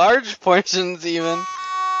it, large portions even.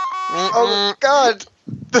 Oh God!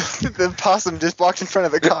 The possum just walked in front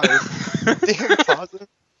of the car. Damn possum!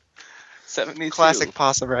 72. Classic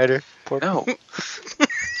Possum Rider. No.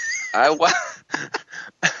 I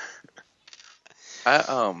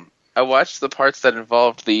watched the parts that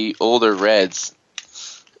involved the older Reds.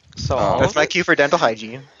 So That's my cue for dental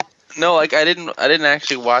hygiene. No, like I didn't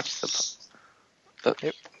actually watch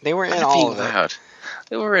they were in Why all being of it. loud?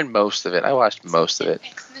 They were in most of it. I watched most of it.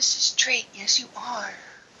 This is straight. Yes, you are.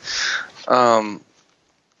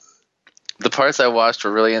 The parts I watched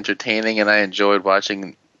were really entertaining, and I enjoyed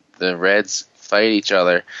watching the Reds fight each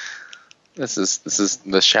other. This is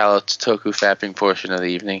the shallow Toku fapping portion of the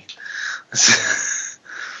evening.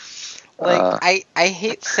 Like, I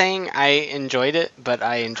hate saying I enjoyed it, but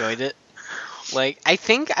I enjoyed it. Like, I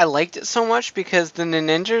think I liked it so much because the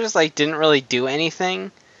ninjas, like, didn't really do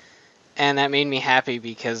anything, and that made me happy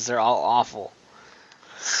because they're all awful.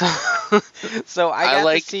 So I got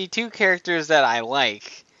to see two characters that I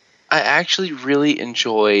like. I actually really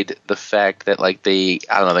enjoyed the fact that, like, I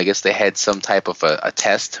don't know, I guess they had some type of a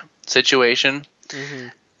test situation,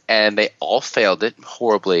 and they all failed it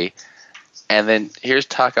horribly. And then here's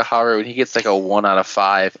Takaharu, and he gets like a 1 out of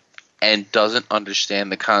 5 and doesn't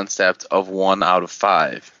understand the concept of 1 out of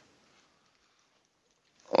 5.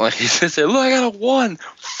 Like, he says, look, I got a 1.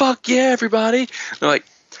 Fuck yeah, everybody. They're like,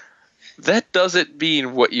 that doesn't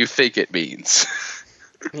mean what you think it means.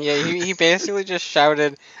 Yeah, he basically just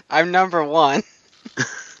shouted, "I'm number 1."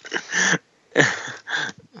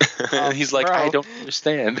 He's like, bro. I don't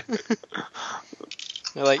understand.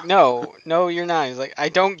 They're like, no, you're not. He's like, I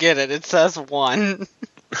don't get it. It says 1.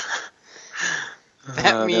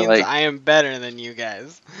 That means like, I am better than you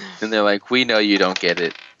guys. And they're like, we know you don't get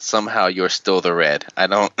it. Somehow you're still the Red. I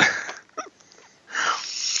don't...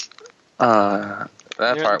 part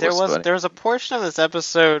was funny. There was a portion of this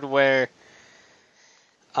episode where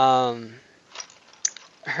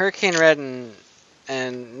Hurricane Red and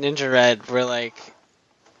Ninja Red were like,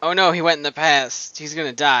 oh no, he went in the past. He's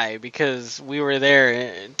gonna die because we were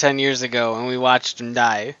there 10 years ago and we watched him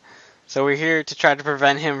die. So we're here to try to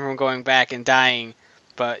prevent him from going back and dying,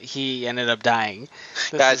 but he ended up dying.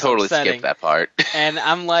 I totally skipped that part. And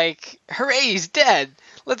I'm like, hooray, he's dead.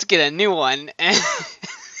 Let's get a new one.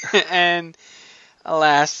 And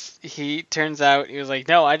alas, he turns out he was like,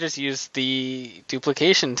 no, I just used the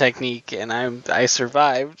duplication technique and I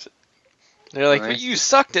survived. They're like, but you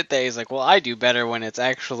sucked at that. He's like, well, I do better when it's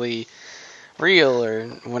actually real or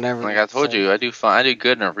whatever. Like I told you, I do fun. I do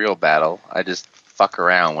good in a real battle. I just fuck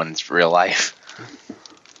around when it's real life.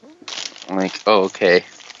 I'm like, oh, okay.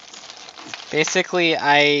 Basically,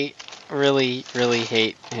 I really, really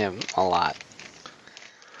hate him a lot.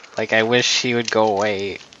 Like, I wish he would go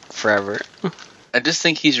away forever. I just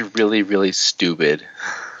think he's really, really stupid.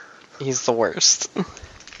 He's the worst.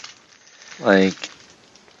 Like,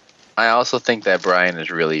 I also think that Brian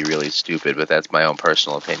is really, really stupid, but that's my own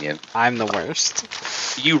personal opinion. I'm the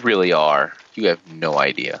worst. You really are. You have no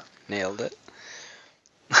idea. Nailed it.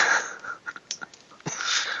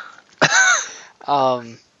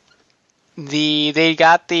 They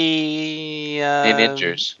got the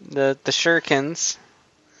ninjas. The shurikens.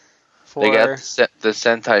 They got the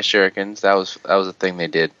Sentai shurikens. That was a thing they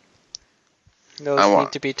did. Those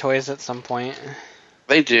need to be toys at some point.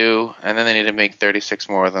 They do, and then they need to make 36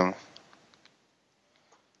 more of them.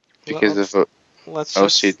 Because of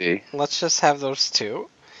OCD. Let's just have those two.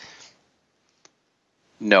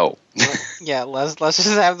 No. Yeah, let's just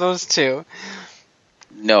have those two.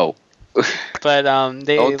 No. But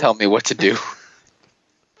they don't tell me what to do.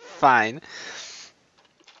 Fine.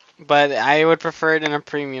 But I would prefer it in a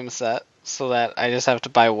premium set so that I just have to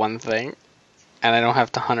buy one thing and I don't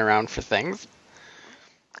have to hunt around for things.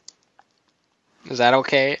 Is that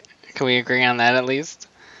okay? Can we agree on that at least?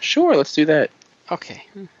 Sure, let's do that. Okay.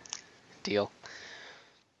 Deal.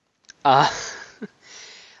 The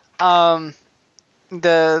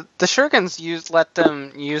shurikens let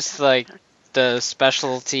them use like the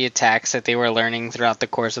specialty attacks that they were learning throughout the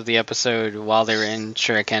course of the episode while they were in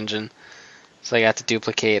Shurikenjin. So they got to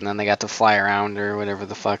duplicate and then they got to fly around or whatever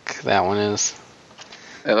the fuck that one is.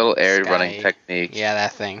 That little air running technique. Yeah,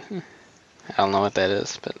 that thing. I don't know what that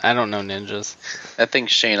is, but I don't know ninjas. That thing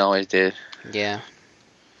Shane always did. Yeah.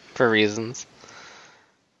 For reasons.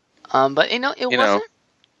 But it wasn't.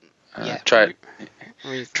 Yeah. Try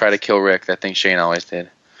to kill Rick. That thing Shane always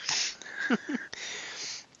did.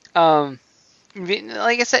 Like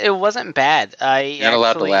I said, it wasn't bad. You're not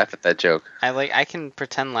allowed to laugh at that joke. I can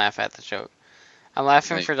pretend laugh at the joke. I'm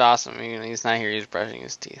laughing for Dawson. He's not here. He's brushing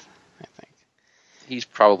his teeth, I think. He's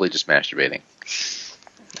probably just masturbating.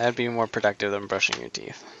 That'd be more productive than brushing your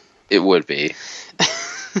teeth. It would be.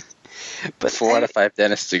 But 4 out of 5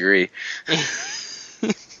 dentists agree.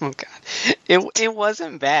 Oh god, it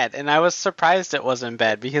wasn't bad, and I was surprised it wasn't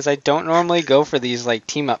bad because I don't normally go for these like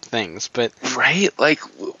team up things, but right, like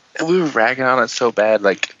we were ragging on it so bad,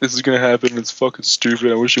 like this is gonna happen. It's fucking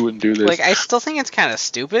stupid. I wish you wouldn't do this. like I still think it's kind of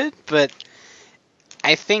stupid, but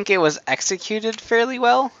I think it was executed fairly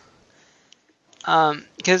well.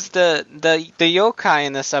 Because the yokai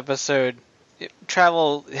in this episode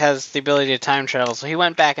has the ability to time travel, so he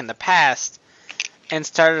went back in the past and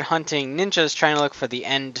started hunting ninjas trying to look for the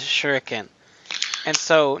end shuriken. And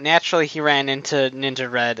so naturally he ran into Ninja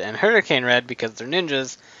Red and Hurricane Red because they're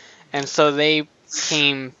ninjas, and so they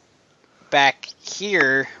came back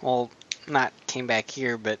here, well, not came back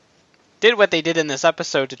here, but did what they did in this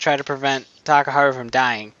episode to try to prevent Takaharu from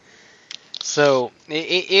dying. So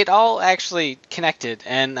it all actually connected,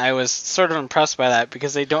 and I was sort of impressed by that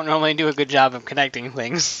because they don't normally do a good job of connecting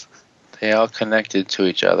things. They all connected to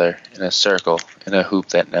each other in a circle, in a hoop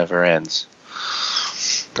that never ends.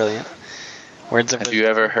 Brilliant. Words of Have you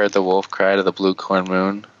ever heard the wolf cry to the blue corn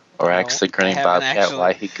moon? Or No, ask the I grinning haven't bobcat actually.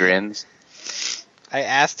 why he grins? I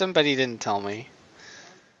asked him, but he didn't tell me.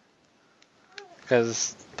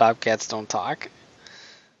 Because bobcats don't talk.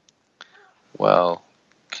 Well,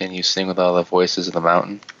 can you sing with all the voices of the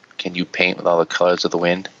mountain? Can you paint with all the colors of the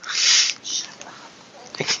wind?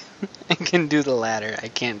 I can do the latter. I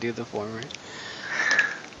can't do the former.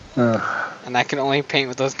 And I can only paint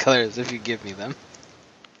with those colors if you give me them.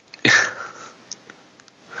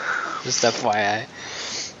 Just FYI.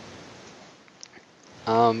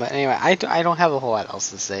 But anyway, I don't have a whole lot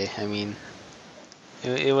else to say. I mean,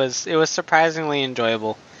 it was surprisingly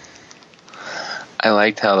enjoyable. I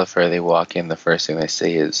liked how the further they walk in, the first thing they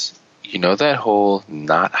say is, you know that whole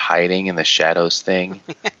not hiding in the shadows thing?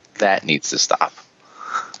 That needs to stop.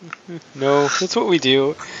 No, that's what we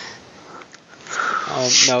do.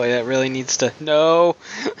 No, it really needs to. No.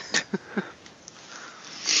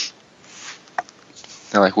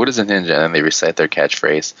 They're like, what is a ninja? And then they recite their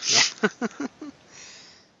catchphrase. Yeah.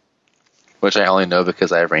 Which I only know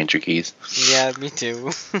because I have Ranger keys. Yeah, me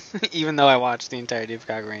too. Even though I watched the entirety of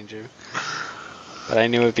Cog Ranger. But I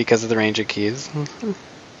knew it because of the Ranger keys.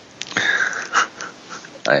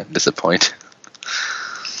 I am disappointed.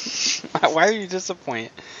 Why are you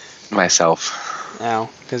disappointed? Myself. Oh,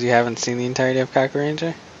 because you haven't seen the entirety of Cog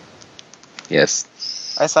Ranger?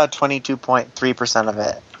 Yes. I saw 22.3% of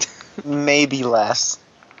it. Maybe less.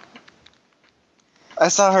 I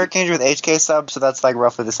saw Hurricane with HK subs, so that's like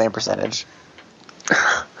roughly the same percentage.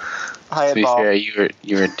 To be fair,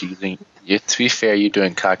 you're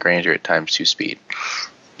doing Cock Ranger at times 2 speed.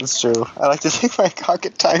 That's true. I like to think my cock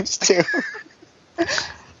at times too.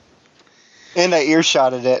 And I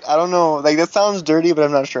earshotted it. I don't know. Like, that sounds dirty, but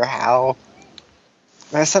I'm not sure how.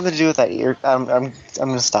 It has something to do with that ear. I'm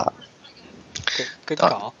gonna stop. Good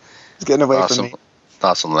call. It's getting away from me.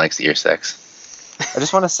 Awesome likes ear sex. I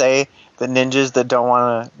just want to say that ninjas that don't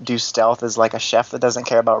want to do stealth is like a chef that doesn't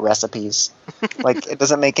care about recipes. Like, it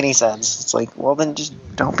doesn't make any sense. It's like, well, then just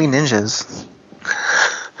don't be ninjas.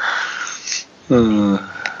 I'm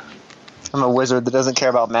a wizard that doesn't care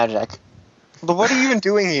about magic. But what are you even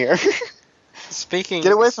doing here?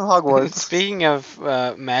 Get away from Hogwarts. Speaking of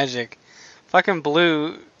magic, fucking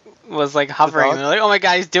Blue was like hovering, and they're like, "Oh my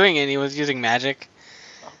god, he's doing it!" And he was using magic.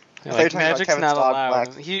 Like, magic's not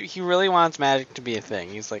allowed. He really wants magic to be a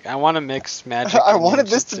thing. He's like, I want to mix magic. I wanted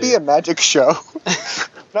this to be a magic show.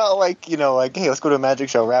 Not like, like, hey, let's go to a magic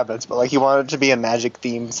show, rabbits. But like, he wanted it to be a magic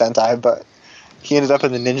themed Sentai, but he ended up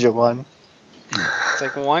in the ninja one. It's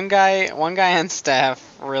like one guy on staff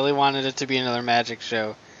really wanted it to be another magic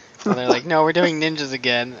show. So they're like, no, we're doing ninjas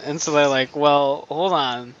again. And so they're like, well, hold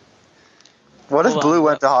on. What if Blue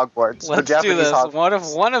went to Hogwarts? Let's do this. Hogwarts. What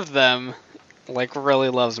if one of them like really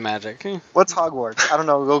loves magic? What's Hogwarts? I don't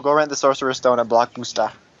know. Go rent the Sorcerer's Stone at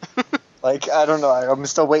Blockbuster. Like, I don't know. I'm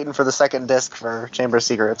still waiting for the second disc for Chamber of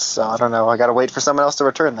Secrets, so I don't know. I gotta wait for someone else to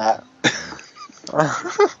return that. Like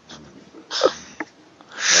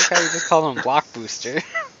how you just called him Blockbuster.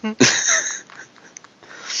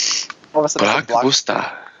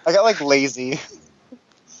 Blockbuster. I got like lazy.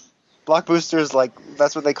 Blockbuster is like,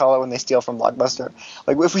 that's what they call it when they steal from Blockbuster.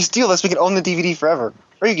 Like, if we steal this, we can own the DVD forever.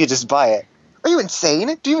 Or you could just buy it. Are you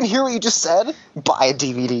insane? Do you even hear what you just said? Buy a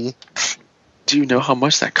DVD. Do you know how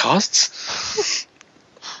much that costs?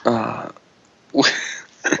 What,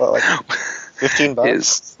 like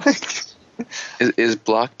 $15? Is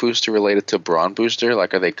Block Booster related to Brawn Booster?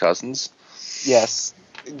 Like, are they cousins? Yes,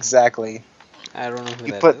 exactly. I don't know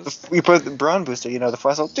who that is. We put the Brawn Booster, the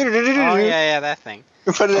Fuzzle. Oh, yeah, that thing.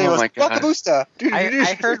 We put it in, Block Booster.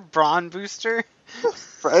 I heard Brawn Booster.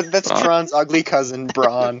 That's Tron's ugly cousin,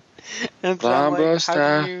 Brawn. And so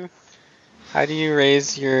like, How do you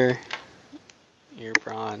raise your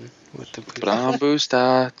brawn with the booster? Brawn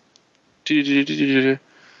booster. No,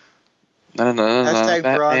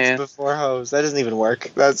 Hashtag bronze before hose. That doesn't even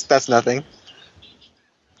work. That's nothing.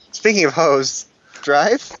 Speaking of hose,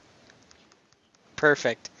 drive?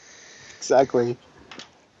 Perfect. Exactly.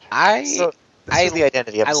 So, this was the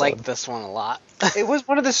identity episode. I like this one a lot. It was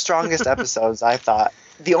one of the strongest episodes, I thought.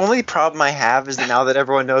 The only problem I have is that now that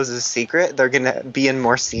everyone knows his secret, they're going to be in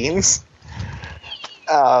more scenes.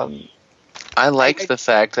 I liked the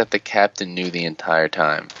fact that the captain knew the entire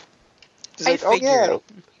time. He's like, oh yeah,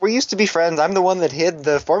 we used to be friends. I'm the one that hid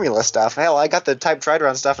the formula stuff. Hell, I got the Type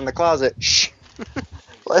Trideron stuff in the closet. Shh.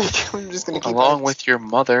 Like, I'm just going to keep Along with your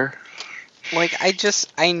mother. Like,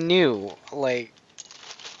 I knew. Like,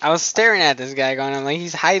 I was staring at this guy going, I'm like,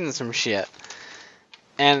 he's hiding some shit.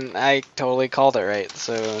 And I totally called it right,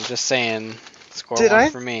 so just saying, score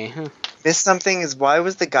one for me. Miss something is why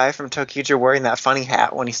was the guy from ToQger wearing that funny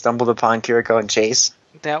hat when he stumbled upon Kiriko and Chase?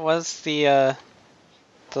 That was the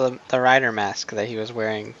rider mask that he was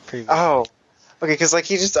wearing previously. Oh, okay, because like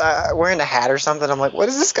he just wearing a hat or something. I'm like, what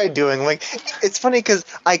is this guy doing? Like, it's funny because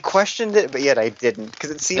I questioned it, but yet I didn't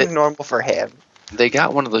because it seemed normal for him. They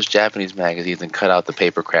got one of those Japanese magazines and cut out the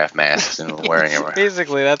papercraft masks and were wearing them.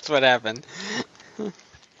 Basically, that's what happened.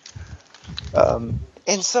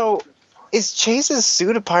 And so, is Chase's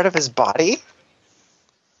suit a part of his body?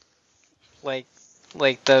 Like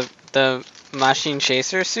the Machine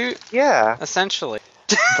Chaser suit? Yeah. Essentially.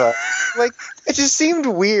 But, like, it just seemed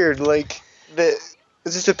weird, like, that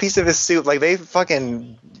it's just a piece of his suit. Like, they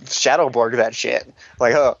fucking Shadowborg that shit.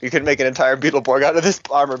 Like, oh, you could make an entire Beetleborg out of this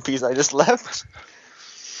armor piece I just left.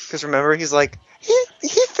 Because remember, he's like, he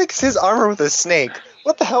fixed his armor with a snake.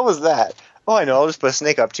 What the hell was that? Oh, I know, I'll just put a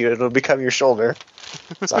snake up to you, it'll become your shoulder.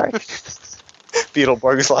 Sorry.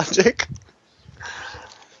 Beetleborg's logic.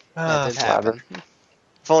 That did happen.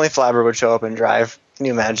 If only Flabber would show up and drive. Can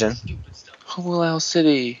you imagine? Homolao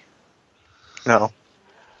City. No.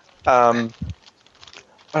 What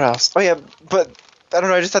else? Oh yeah, but I don't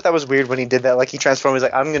know, I just thought that was weird when he did that. Like, he transformed, he's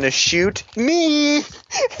like, I'm gonna shoot me! And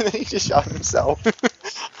then he just shot himself.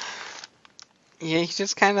 Yeah, he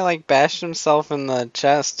just kind of like bashed himself in the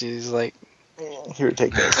chest. He's like, here,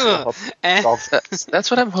 take this.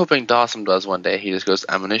 That's what I'm hoping Dawson does one day. He just goes,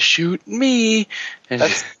 I'm gonna shoot me! And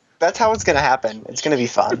that's how it's gonna happen. It's gonna be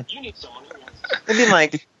fun. Maybe in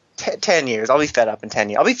like 10 years. I'll be fed up in 10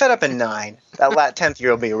 years. I'll be fed up in 9. That 10th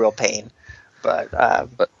year will be a real pain. But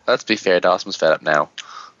let's be fair, Dawson's fed up now.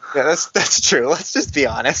 Yeah, that's true. Let's just be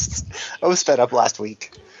honest. I was fed up last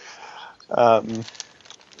week. Let's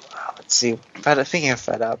see. Thinking of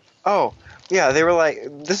fed up. Oh, yeah, they were like,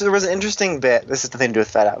 there was an interesting bit. This has nothing to do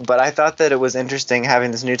with fed up, but I thought that it was interesting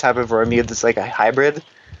having this new type of Romeo that's like a hybrid.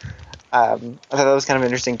 I thought that was kind of an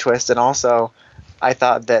interesting twist, and also I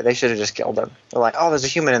thought that they should have just killed him. They're like, oh, there's a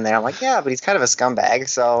human in there. I'm like, yeah, but he's kind of a scumbag,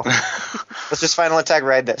 so let's just final attack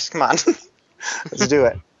ride this. Come on. Let's do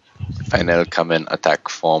it. Final come in attack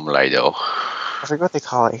form Lido. I forget what they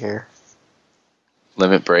call it here.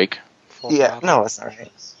 Limit break? Yeah, no, that's not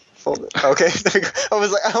right. Okay,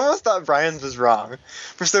 I almost thought Brian's was wrong.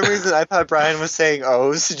 For some reason, I thought Brian was saying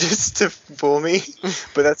O's just to fool me,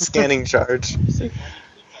 but that's scanning charge.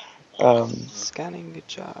 Scanning the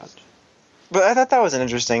charge. But I thought that was an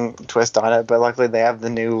interesting twist on it, but luckily they have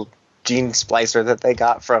the new gene splicer that they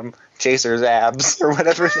got from Chaser's abs, or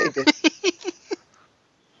whatever they did.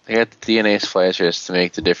 They got the DNA splicers to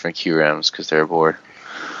make the different QRAMs because they're bored.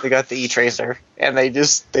 They got the E-Tracer, and they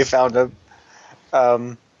found a...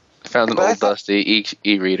 Found an old dusty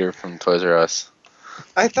e-reader from Toys R Us.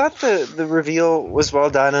 I thought the reveal was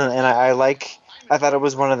well done, and I thought it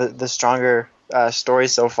was one of the stronger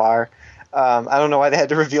stories so far. I don't know why they had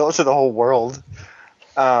to reveal it to the whole world.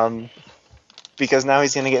 Because now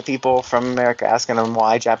he's going to get people from America asking him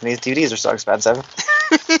why Japanese DVDs are so expensive.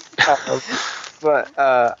 But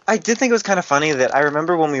I did think it was kind of funny that I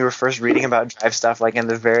remember when we were first reading about Drive stuff, like in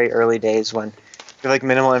the very early days when you have like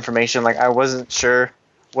minimal information, like I wasn't sure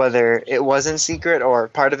whether it was in secret or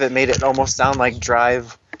part of it made it almost sound like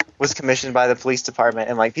Drive was commissioned by the police department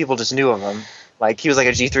and like people just knew of him. Like he was like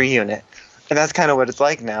a G3 unit. And that's kind of what it's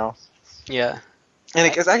like now. Yeah.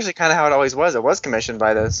 And it's actually kind of how it always was. It was commissioned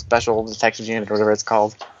by the Special Detectives Unit or whatever it's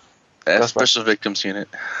called. Special Victims Unit.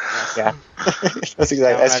 Yeah. That's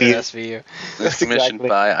exactly SVU. It's commissioned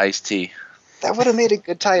by Ice-T. That would have made a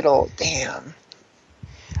good title. Damn.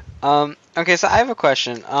 Okay, so I have a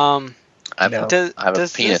question. Does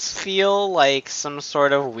penis. this feel like some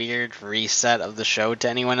sort of weird reset of the show to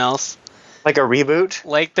anyone else? Like a reboot?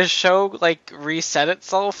 Like the show reset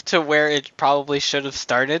itself to where it probably should have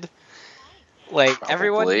started? Like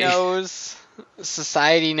everyone knows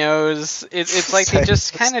Society knows. It's like they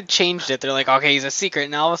just kind of changed it. They're like, okay, he's a secret,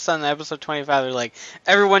 and all of a sudden, episode 25, they're like,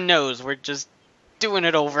 everyone knows. We're just doing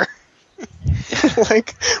it over.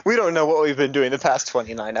 Like, we don't know what we've been doing the past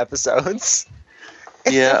 29 episodes.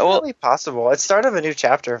 It's definitely possible. It's start of a new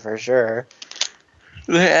chapter for sure.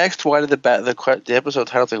 They asked why did the episode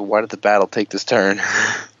title's like, why did the battle take this turn?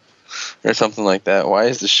 Or something like that. Why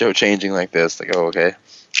is the show changing like this? Like, oh, okay.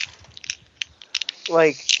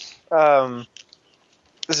 Like,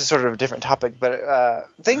 this is sort of a different topic, but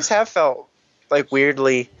things have felt like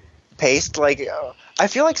weirdly paced. Like, I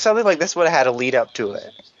feel like something like this would have had a lead up to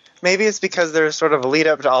it. Maybe it's because there's sort of a lead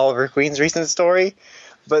up to Oliver Queen's recent story,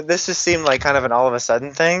 but this just seemed like kind of an all of a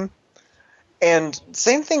sudden thing. And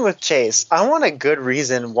same thing with Chase. I want a good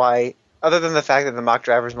reason why, other than the fact that the mock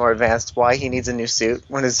driver's more advanced, why he needs a new suit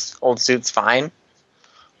when his old suit's fine.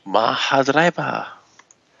 Mahadriba.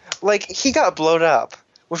 Like, he got blown up,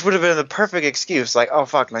 which would have been the perfect excuse. Like, oh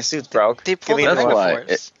fuck, my suit's broke. They pulled That's why.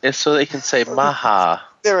 It's so they can say Maha.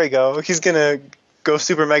 There we go. He's gonna go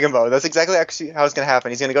Super Mega Mode. That's exactly actually how it's gonna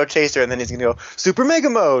happen. He's gonna go Chaser, and then he's gonna go Super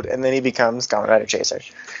Mega Mode, and then he becomes Kamen Rider Chaser.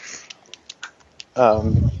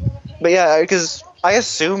 But yeah, because I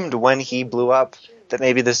assumed when he blew up that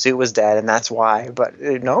maybe the suit was dead, and that's why. But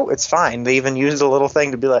no, it's fine. They even used a little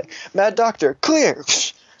thing to be like, Mad Doctor, clear!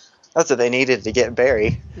 That's what they needed to get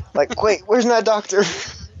Barry. Like, wait, where's Mad Doctor?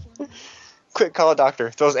 Quick, call a doctor.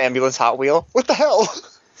 Throws ambulance Hot Wheel. What the hell?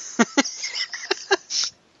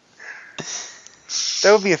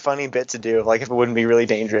 That would be a funny bit to do, like, if it wouldn't be really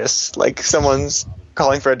dangerous. Like, someone's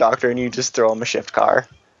calling for a doctor and you just throw him a shift car.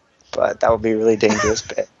 But that would be a really dangerous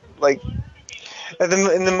bit. Like, and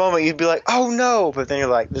then in the moment you'd be like, oh no! But then you're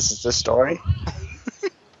like, this is the story.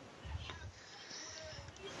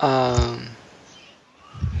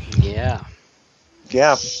 Yeah.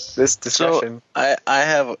 Yeah, this discussion. So I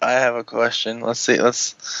have a question. Let's see. All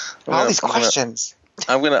these questions.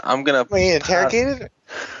 I'm gonna. Being interrogated?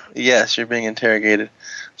 Yes, you're being interrogated.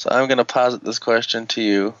 So I'm gonna posit this question to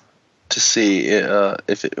you to see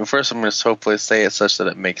if it, first I'm gonna hopefully say it such that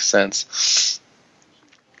it makes sense.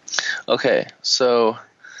 Okay, so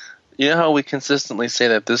you know how we consistently say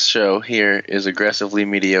that this show here is aggressively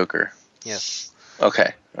mediocre? Yes.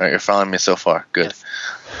 Okay. All right, you're following me so far. Good. Yes.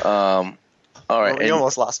 All right. Oh, you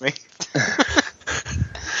almost lost me.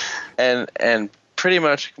 and pretty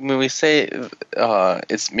much when we say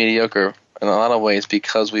it's mediocre in a lot of ways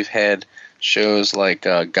because we've had shows like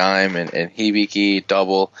Gaim and Hibiki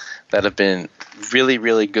Double that have been really,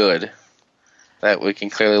 really good that we can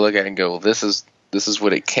clearly look at and go, well, this is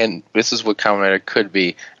what it can, this is what Kamen Rider could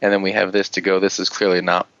be, and then we have this to go, this is clearly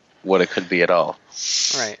not what it could be at all.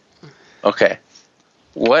 Right. Okay.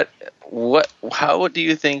 How do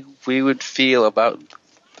you think we would feel about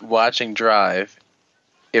watching Drive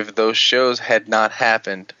if those shows had not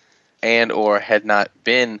happened and or had not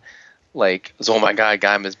been like, oh my god,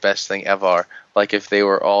 Gaima's best thing ever, like if they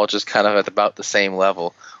were all just kind of at about the same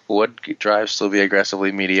level? Would Drive still be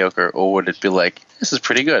aggressively mediocre, or would it be like, this is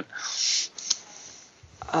pretty good?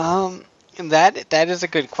 That is a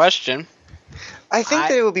good question. I think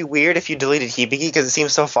that it would be weird if you deleted Hibiki because it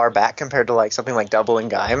seems so far back compared to like something like Double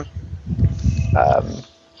and Gaim.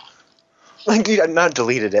 Like, you not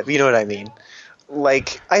deleted it, but you know what I mean.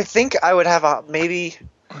 Like, I think I would have a maybe.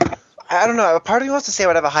 I don't know. A part of me wants to say I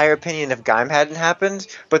would have a higher opinion if Gaim hadn't happened,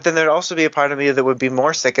 but then there'd also be a part of me that would be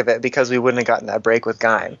more sick of it because we wouldn't have gotten that break with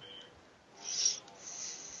Gaim.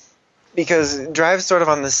 Because Drive's sort of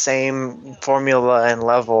on the same formula and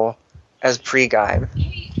level as pre-Gaim.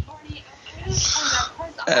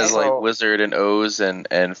 As like Wizard and O's and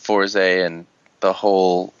Forze and the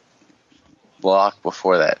whole block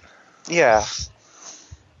before that. Yeah.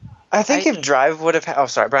 I think if Drive would have... Oh,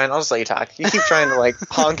 sorry, Brian, I'll just let you talk. You keep trying to, like,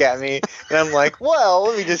 honk at me, and I'm like, well,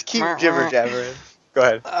 let me just keep jibber-jabbering. Go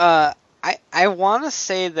ahead. I want to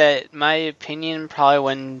say that my opinion probably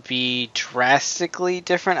wouldn't be drastically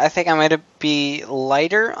different. I think I might be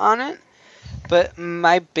lighter on it. But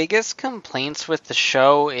my biggest complaints with the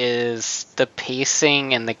show is the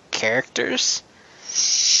pacing and the characters.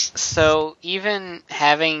 So even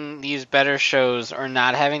having these better shows or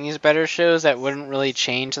not having these better shows, that wouldn't really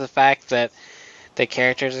change the fact that the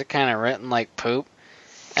characters are kind of written like poop,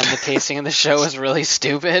 and the pacing of the show is really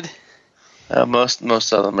stupid. Most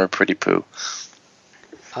of them are pretty poo.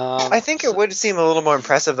 I think it would seem a little more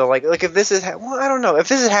impressive though. Like if this is, well, I don't know, if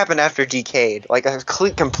this had happened after Decade, like a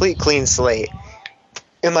complete clean slate,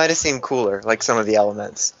 it might have seemed cooler. Like some of the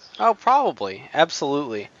elements. Oh, probably,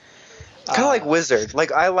 absolutely. Kind of like Wizard.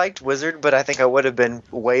 Like, I liked Wizard, but I think I would have been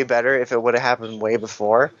way better if it would have happened way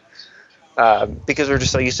before. Because we're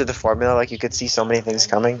just so used to the formula, like, you could see so many things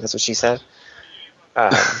coming. That's what she said.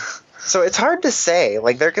 So it's hard to say.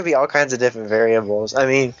 Like, there could be all kinds of different variables. I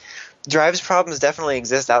mean, Drive's problems definitely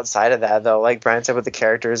exist outside of that, though. Like Brian said with the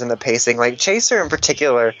characters and the pacing. Like, Chaser in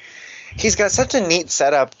particular, he's got such a neat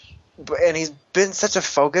setup, and he's been such a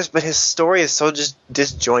focus, but his story is so just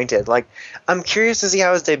disjointed. Like, I'm curious to see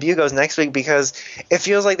how his debut goes next week, because it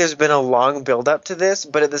feels like there's been a long build-up to this,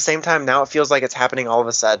 but at the same time, now it feels like it's happening all of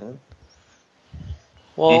a sudden.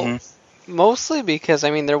 Well, mostly because, I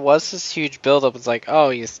mean, there was this huge build-up. It's like, oh,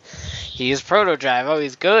 he's proto-drive, oh,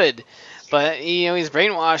 he's good. But, he's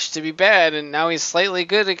brainwashed to be bad, and now he's slightly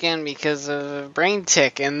good again because of brain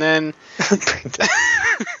tick, and then...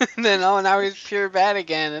 then, oh, now he's pure bad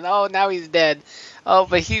again, and oh, now he's dead. Oh,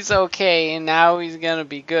 but he's okay, and now he's gonna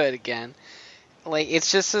be good again. Like,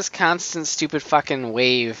 it's just this constant stupid fucking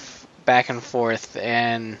wave back and forth,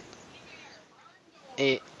 and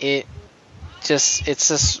it's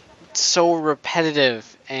just so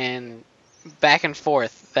repetitive and back and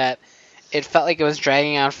forth that it felt like it was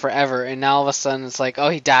dragging on forever, and now all of a sudden it's like, oh,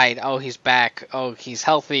 he died, oh, he's back, oh, he's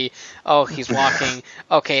healthy, oh, he's walking,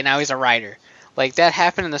 okay, now he's a rider. Like, that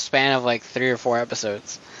happened in the span of, like, 3 or 4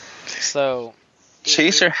 episodes. So...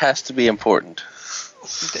 Chaser has to be important.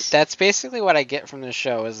 That's basically what I get from this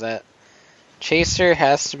show, is that Chaser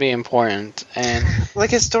has to be important, and...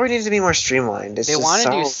 Like, his story needs to be more streamlined. They want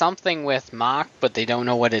to do something with Mock, but they don't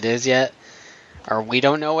know what it is yet. Or we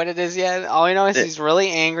don't know what it is yet. All we know is he's really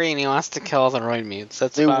angry and he wants to kill the Roid Mutes.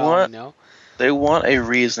 That's about all we know. They want a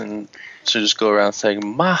reason to just go around saying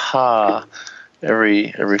Maha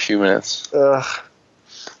every few minutes. Like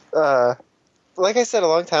I said a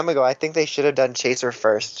long time ago, I think they should have done Chaser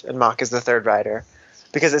first and Mock as the third rider,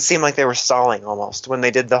 because it seemed like they were stalling almost when they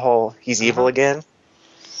did the whole he's evil again.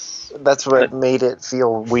 That's what made it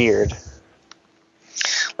feel weird.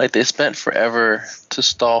 Like, they spent forever to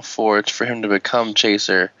stall for him to become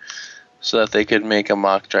Chaser so that they could make a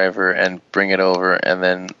Mock driver and bring it over, and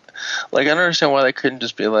then, like, I don't understand why they couldn't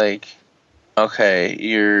just be like, okay,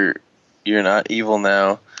 you're not evil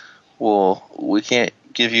now, well, we can't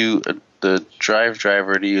give you the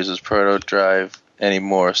driver to use as proto drive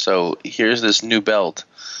anymore, so here's this new belt.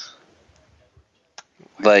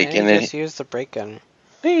 Like, and then just use the brake gun.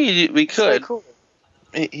 We could. Cool.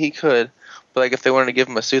 He could. But, like, if they wanted to give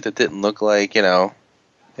him a suit that didn't look like,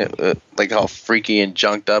 like all freaky and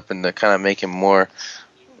junked up, and to kind of make him more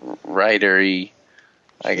rider-y,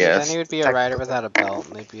 I guess. Then he would be a rider without a belt,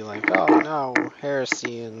 and they'd be like, oh no,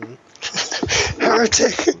 heresy and...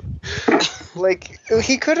 Heretic! Like,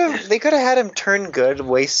 they could have had him turn good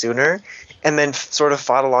way sooner, and then sort of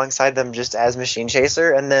fought alongside them just as Machine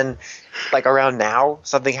Chaser, and then, like, around now,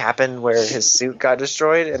 something happened where his suit got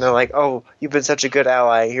destroyed, and they're like, oh, you've been such a good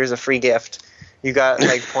ally, here's a free gift. You got,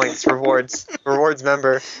 like, points, rewards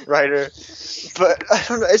member, rider. But, I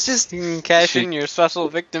don't know, it's just... You can cash in your special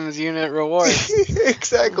victims unit reward.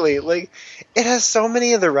 Exactly. Like, it has so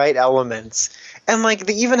many of the right elements. And, like,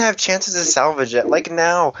 they even have chances to salvage it. Like,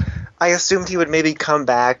 now, I assumed he would maybe come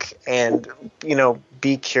back and,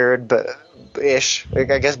 be cured, but... ish. Like,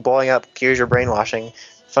 I guess blowing up cures your brainwashing.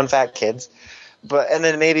 Fun fact, kids. And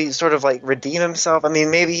then maybe sort of, like, redeem himself. I mean,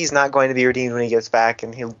 maybe he's not going to be redeemed when he gets back,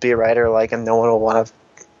 and he'll be a writer, like, and no one will want to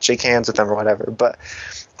shake hands with him or whatever. But,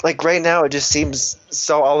 like, right now, it just seems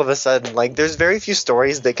so all of a sudden. Like, there's very few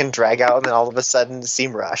stories that can drag out and then all of a sudden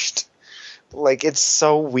seem rushed. Like, it's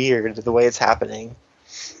so weird the way it's happening.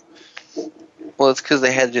 Well, it's because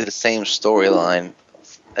they had to do the same storyline,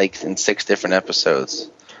 like, in 6 different episodes.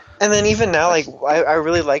 And then even now, like, I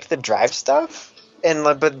really like the drive stuff, and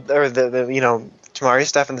the Tamari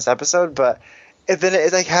stuff in this episode, but then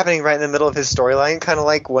it's like happening right in the middle of his storyline, kind of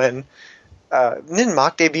like when didn't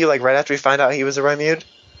Mock debut like right after we find out he was a Roid?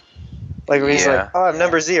 Like, where he's like, oh, I'm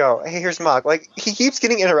number 0. Hey, here's Mock. Like, he keeps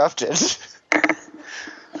getting interrupted.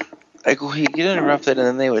 Like, well, he get interrupted,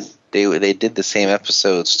 and then they did the same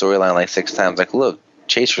episode storyline like 6 times. Like, look,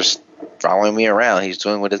 Chaser's following me around. He's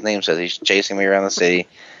doing what his name says. He's chasing me around the city.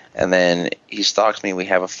 And then he stalks me, we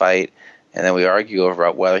have a fight, and then we argue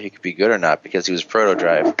over whether he could be good or not because he was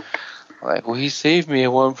proto-drive. Like, well, he saved me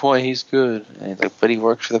at one point, he's good. And he's like, but he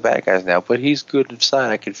works for the bad guys now, but he's good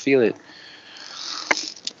inside, I can feel it.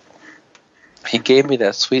 He gave me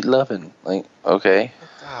that sweet lovin'. Like, okay.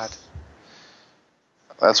 God.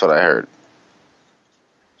 That's what I heard.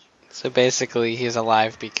 So basically, he's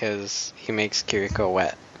alive because he makes Kiriko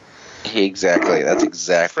wet. Exactly. That's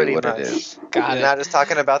exactly Pretty what much. it is. Got it. Not just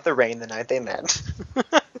talking about the rain the night they met.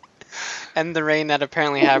 And the rain that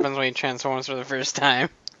apparently happens when he transforms for the first time.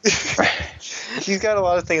 He's got a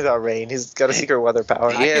lot of things about rain. He's got a secret weather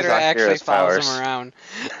power. He has Akira actually Akira's follows powers. him around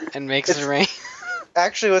and makes it rain.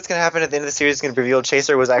 Actually, what's going to happen at the end of the series is going to be revealed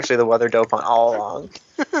Chaser was actually the weather dopant all along.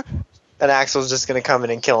 And Axel's just going to come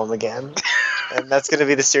in and kill him again. And that's going to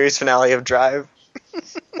be the series finale of Drive.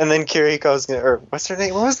 And then Kiriko's going to... Or what's her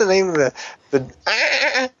name? What was the name of the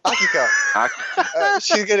Akiko.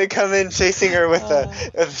 She's going to come in chasing her with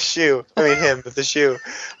a shoe. I mean, him with the shoe.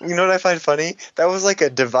 You know what I find funny? That was like a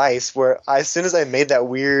device where as soon as I made that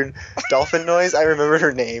weird dolphin noise, I remembered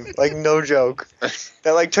her name. Like, no joke.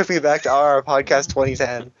 That like took me back to our podcast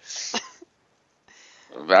 2010.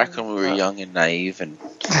 Back when we were young and naive and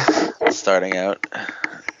starting out.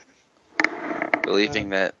 Believing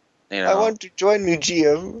that, I want to join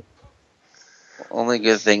museum. Only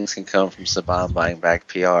good things can come from Saban buying back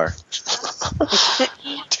PR.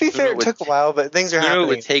 To be fair, it took a while, but things are happening. It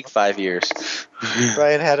would take 5 years.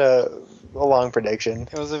 Brian had a long prediction.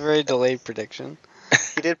 It was a very delayed prediction.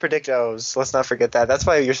 He did predict O's. Let's not forget that. That's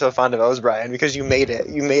why you're so fond of O's, Brian, because you made it.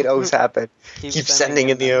 You made O's happen. Keep sending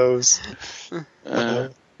in the O's. He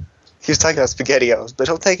was talking about SpaghettiOs, but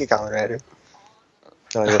he'll take it, Kamen Rider.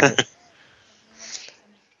 No, he wouldn't.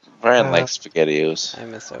 Brian likes SpaghettiOs. I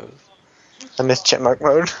miss O's. I miss Chipmunk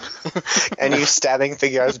mode. And you stabbing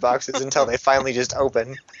Figuarts boxes until they finally just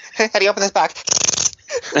open. How do you open this box?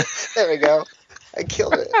 There we go. I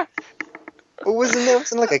killed it. What was in there?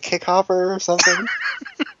 Was it like a kick hopper or something?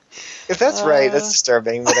 If that's right, that's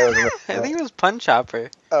disturbing. But I think it was Punch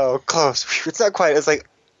Hopper. Oh, close. It's not quite. It's like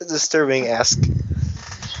disturbing-esque.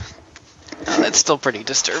 That's still pretty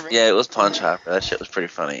disturbing. Yeah, it was Punch Hopper. That shit was pretty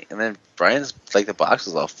funny. And then Brian's, like, the box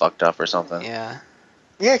was all fucked up or something. Yeah.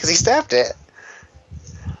 Yeah, because he stabbed it.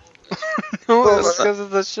 No, it was because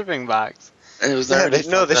of the shipping box. It was the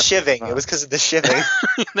shivving. It was because of the shivving.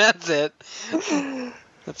 That's it.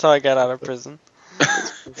 That's how I got out of prison.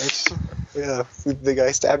 Yeah, the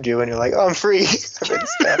guy stabbed you and you're like, oh, I'm free. I've been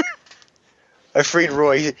stabbed. I freed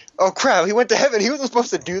Roy. Oh, crap, he went to heaven. He wasn't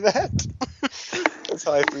supposed to do that. That's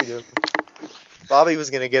how I freed him. Bobby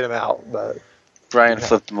was going to get him out, but... Brian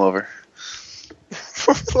flipped him over.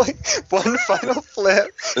 For like one final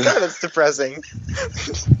flip. God, that's depressing.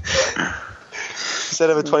 Instead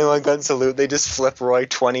of a 21 gun salute, they just flip Roy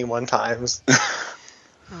 21 times.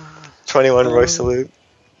 21 Roy salute.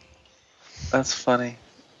 That's funny.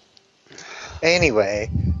 Anyway,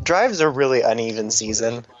 Drive's a really uneven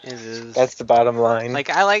season. It is. That's the bottom line.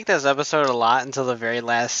 Like, I like this episode a lot until the very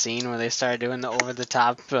last scene where they started doing the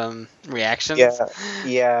over-the-top reactions.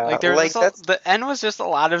 Yeah. Like, the end was just a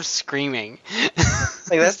lot of screaming.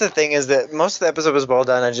 Like, that's the thing, is that most of the episode was well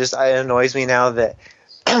done. It annoys me now that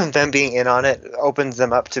them being in on it opens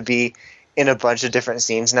them up to be in a bunch of different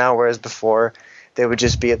scenes now, whereas before they would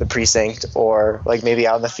just be at the precinct or, like, maybe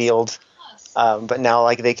out in the field. But now,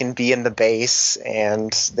 like, they can be in the base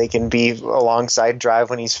and they can be alongside Drive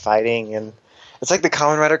when he's fighting, and it's like the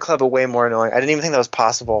Kamen Rider Club, but way more annoying. I didn't even think that was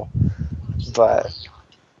possible, but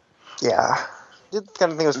yeah, I did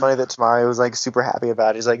kind of think it was funny that Tamari was like super happy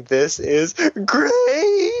about it. He's like, "This is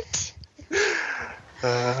great."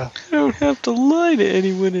 I don't have to lie to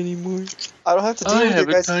anyone anymore. I don't have to deal with you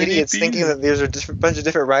guys idiots thinking that there's a bunch of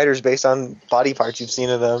different riders based on body parts you've seen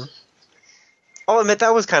of them. I'll admit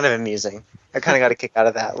that was kind of amusing. I kind of got a kick out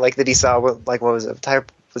of that. Like that he saw, like, what was it?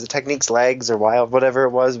 Was it Technique's legs or Wild, whatever it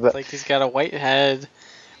was? But like he's got a white head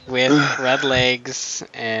with red legs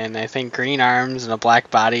and I think green arms and a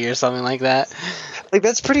black body or something like that. Like,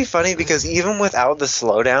 that's pretty funny because even without the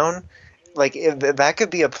slowdown, like, if that could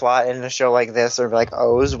be a plot in a show like this or like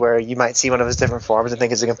O's, where you might see one of his different forms and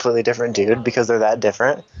think it's a completely different dude because they're that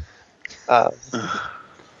different. I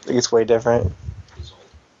think it's way different.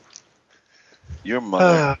 Your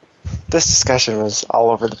mother. This discussion was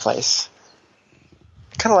all over the place.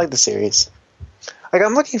 Kind of like the series. Like,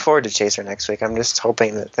 I'm looking forward to Chaser next week. I'm just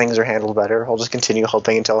hoping that things are handled better. I'll just continue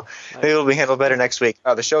hoping until maybe it'll be handled better next week.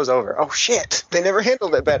 Oh, the show's over. Oh, shit. They never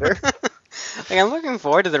handled it better. Like, I'm looking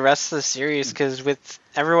forward to the rest of the series because with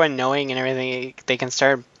everyone knowing and everything, they can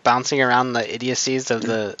start bouncing around the idiocies of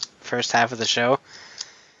the first half of the show.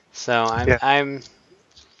 So I'm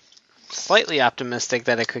slightly optimistic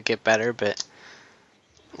that it could get better, but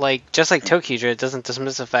like, just like Tokyo, it doesn't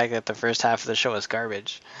dismiss the fact that the first half of the show is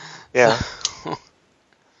garbage. Yeah.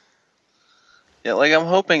 Yeah, like, I'm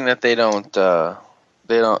hoping that I don't know.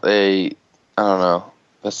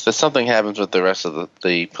 There's something happens with the rest of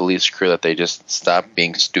the police crew that they just stop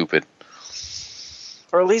being stupid.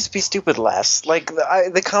 Or at least be stupid less. Like,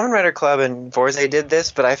 the Kamen Rider Club and Forze did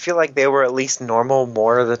this, but I feel like they were at least normal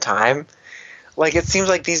more of the time. Like, it seems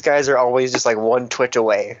like these guys are always just like one twitch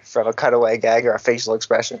away from a cutaway gag or a facial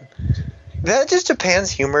expression. Is that just Japan's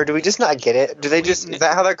humor? Do we just not get it? Is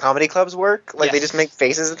that how their comedy clubs work? Like, yes. They just make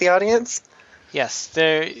faces at the audience? Yes,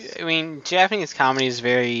 Japanese comedy is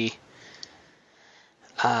very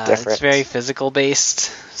Different. it's very physical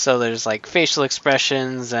based. So there's like facial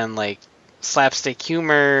expressions and like slapstick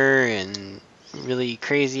humor and really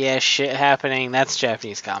crazy ass shit happening. That's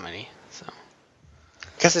Japanese comedy. So I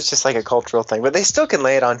guess it's just like a cultural thing, but they still can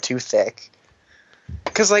lay it on too thick.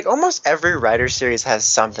 Because like almost every writer series has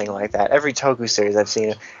something like that. Every Toku series I've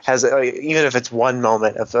seen has, even if it's one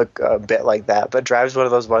moment of a bit like that, but Drive's one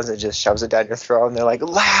of those ones that just shoves it down your throat, and they're like,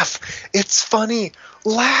 "Laugh! It's funny!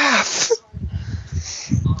 Laugh!"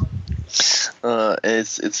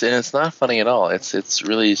 It's not funny at all. It's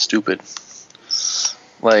really stupid.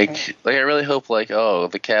 Like I really hope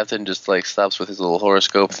the captain just like stops with his little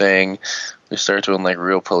horoscope thing. We start doing like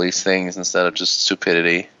real police things instead of just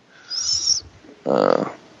stupidity.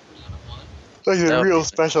 Like a real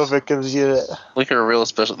special victims unit. Like a real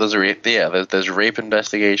special. There's rape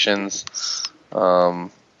investigations.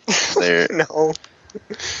 There. No,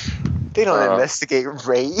 they don't investigate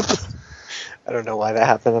rape. I don't know why that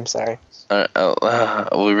happened. I'm sorry.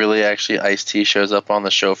 We really actually Ice-T shows up on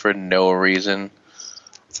the show for no reason.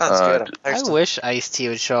 Sounds good. I wish Ice-T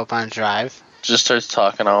would show up on Drive. Just starts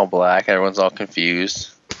talking all black. Everyone's all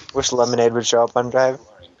confused. Wish Lemonade would show up on Drive.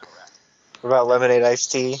 What about Lemonade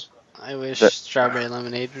Ice-T? I wish Strawberry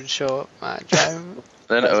Lemonade would show up on Drive.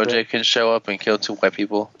 Then OJ can show up and kill 2 white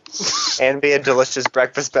people. And be a delicious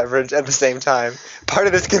breakfast beverage at the same time. Part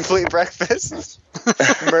of his complete breakfast.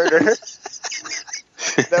 Murder.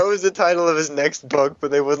 That was the title of his next book, but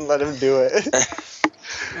they wouldn't let him do it.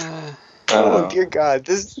 Oh dear God!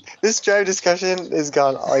 This Drive discussion has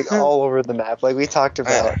gone like all over the map. Like we talked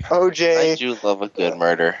about OJ. I do love a good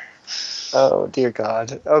murder. Oh dear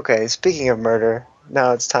God! Okay, speaking of murder,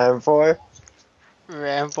 now it's time for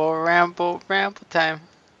ramble time.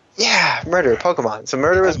 Yeah, murder Pokemon. So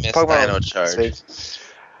murder was Pokemon Dino Charge. this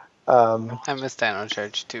week. I missed Dino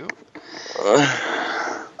Charge too.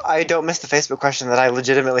 I don't miss the Facebook question that I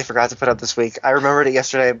legitimately forgot to put up this week. I remembered it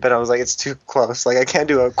yesterday, but I was like, it's too close. Like, I can't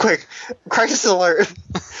do a quick crisis alert.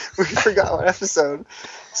 We forgot one episode.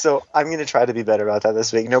 So I'm going to try to be better about that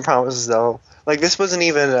this week. No promises, though. Like, this wasn't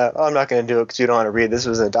even I'm not going to do it because you don't want to read. This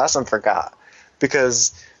was a Dawson forgot.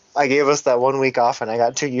 Because I gave us that 1 week off, and I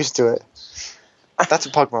got too used to it. That's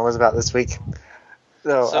what Pokemon was about this week.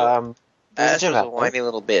 So Ash was a whiny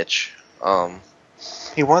little bitch.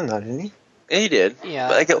 He won, though, didn't he? Yeah, he did. Yeah.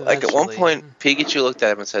 But at one point, Pikachu looked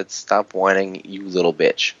at him and said, "Stop whining, you little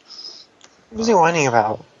bitch." What was he whining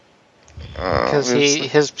about? Because he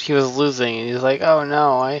was losing, and he's like, "Oh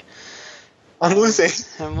no, I'm losing.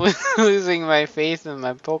 I'm losing my faith in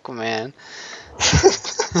my Pokemon."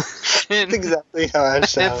 That's exactly how I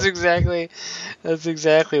sound. That's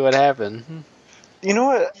exactly what happened. You know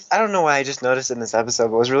what? I don't know why I just noticed in this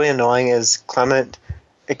episode. What was really annoying is Clement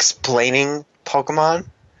explaining Pokemon.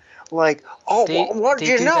 Like, what do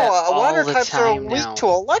you know? Water types are weak to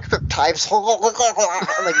electric types. Like,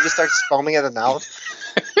 he just starts foaming at the mouth.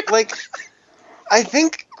 Like, I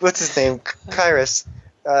think, what's his name? Kyrus,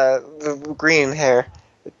 the green hair,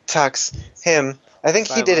 Tux, him. I think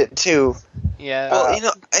he did it too. Yeah.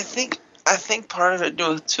 Well, I think part of it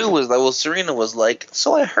too was that Serena was like,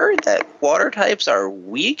 so I heard that water types are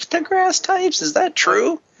weak to grass types. Is that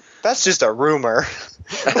true? That's just a rumor.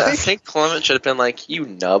 I think Clement should have been like, you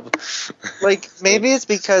nub. Like, maybe it's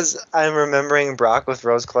because I'm remembering Brock with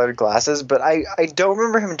rose-colored glasses, but I don't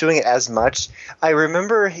remember him doing it as much. I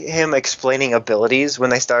remember him explaining abilities when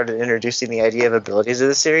they started introducing the idea of abilities of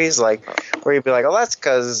the series, like, where he'd be like, oh, that's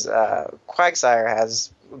because Quagsire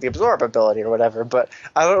has the absorb ability or whatever, but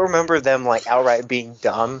I don't remember them, like, outright being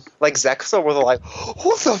dumb. Like, Zexal, where they're like,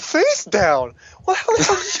 what's a face down? Well, how the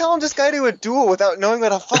hell do you challenge this guy to a duel without knowing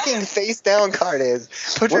what a fucking face down card is?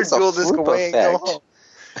 Put your duel disc away and go home.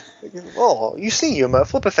 Oh, you see, Yuma,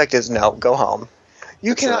 flip effect is no, go home.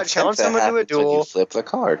 You cannot challenge someone to a duel. You flip the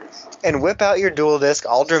card. And whip out your duel disc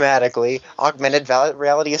all dramatically, augmented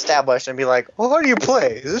reality established, and be like, well, how do you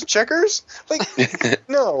play? Is this checkers? Like,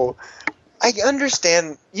 no. I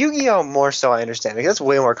understand Yu-Gi-Oh! More so I understand because it's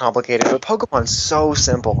way more complicated, but Pokemon's so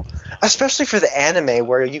simple. Especially for the anime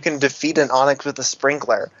where you can defeat an Onix with a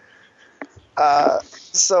sprinkler.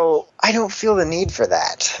 So I don't feel the need for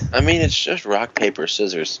that. I mean, it's just rock, paper,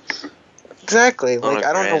 scissors. Exactly. Like,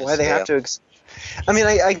 I don't know why they have to... I mean,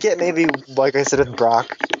 I get maybe, like I said with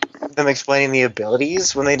Brock, them explaining the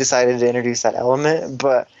abilities when they decided to introduce that element,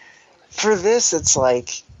 but for this, it's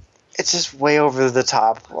like... It's just way over the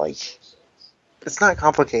top, like... It's not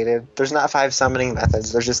complicated. There's not 5 summoning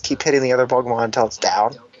methods. There's just keep hitting the other Pokemon until it's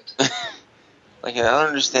down. Like, I don't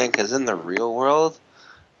understand, because in the real world,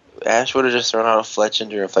 Ash would have just thrown out a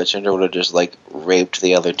Fletchinder, and Fletchinder would have just, like, raped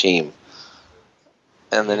the other team.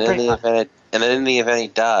 And then in the event he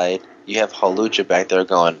died, you have Hawlucha back there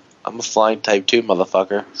going, "I'm a flying type 2,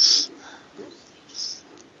 motherfucker."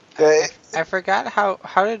 I forgot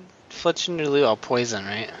how did Fletch and Lulu poison,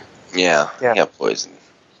 right? Yeah, poison.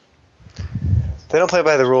 They don't play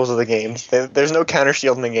by the rules of the game. There's no counter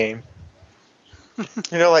shield in the game.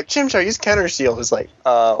 Like, Chimchar, use counter shield. It's like,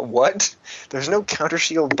 what? There's no counter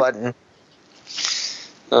shield button.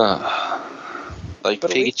 Like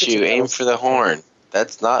Pikachu, aim for the horn.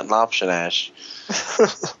 That's not an option, Ash.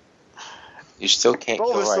 You still can't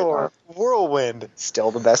go right Bulbasaur, on. Whirlwind,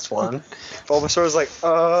 still the best one. Bulbasaur's like,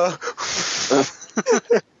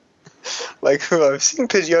 Like, I've seen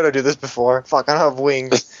Pidgeotto do this before. Fuck, I don't have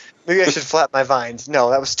wings. Maybe I should flap my vines.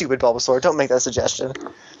 No, that was stupid, Bulbasaur. Don't make that suggestion.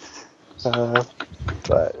 But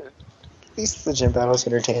at least the gym battle's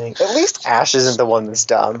entertaining. At least Ash isn't the one that's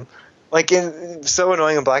dumb. Like, in So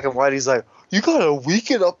Annoying in Black and White, he's like, you gotta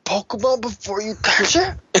weaken a Pokemon before you catch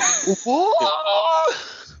it? What?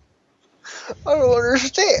 I don't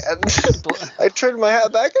understand. I turned my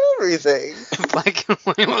hat back and everything. Black and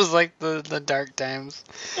White was like the dark times.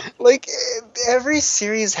 Like, every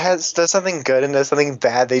series does something good and does something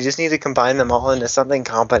bad. They just need to combine them all into something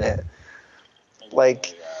competent.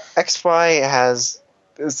 Like, XY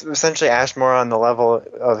is essentially Ash more on the level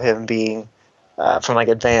of him being from, like,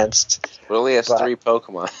 advanced. It only has 3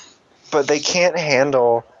 Pokemon. But they can't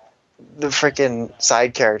handle the freaking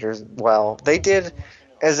side characters well. They did...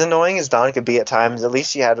 As annoying as Dawn could be at times, at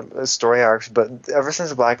least she had a story arcs, but ever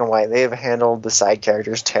since Black and White, they have handled the side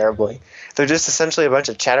characters terribly. They're just essentially a bunch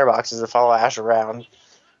of chatterboxes that follow Ash around.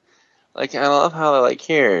 Like, I love how they're like,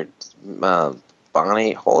 here,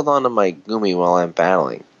 Bonnie, hold on to my Gumi while I'm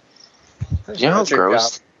battling. Do you know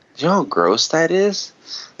how gross that is?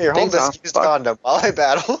 Here, hold this used condom while I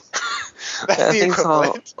battle. That thing's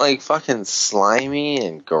all, like, fucking slimy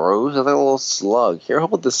and gross. It's like a little slug. Here,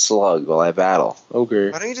 hold this slug while I battle. Okay.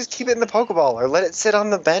 Why don't you just keep it in the Pokeball or let it sit on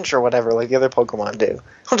the bench or whatever like the other Pokemon do?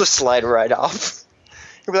 He'll just slide right off.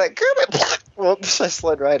 He'll be like, whoops, I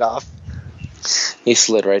slid right off. He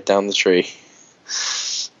slid right down the tree.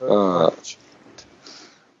 And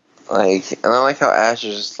I like how Ash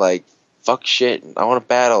is just like, fuck shit, I want to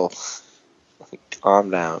battle. Like, calm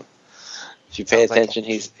down. If you pay attention,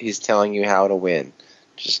 he's telling you how to win.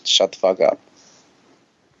 Just shut the fuck up.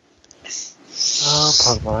 Oh,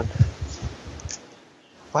 Pokemon.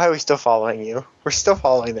 Why are we still following you? We're still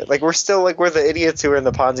following it. Like, we're the idiots who are in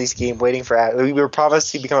the Ponzi scheme waiting for... We were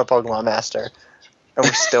promised to become a Pokemon Master. And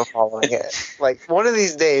we're still following it. Like, one of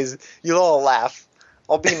these days, you'll all laugh.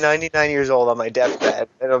 I'll be 99 years old on my deathbed,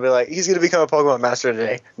 and I'll be like, he's going to become a Pokemon Master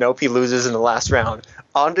today. Nope, he loses in the last round.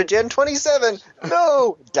 On to Gen 27.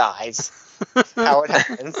 No! Dies. How it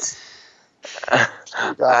happens.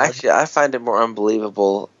 Actually, I find it more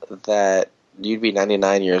unbelievable that you'd be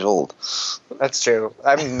 99 years old. That's true.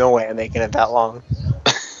 I'm no way I'm making it that long.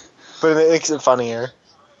 But it makes it funnier.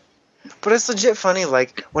 But it's legit funny,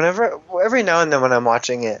 like, every now and then when I'm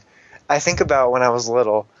watching it, I think about when I was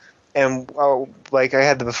little, and, like, I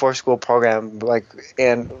had the before-school program, like,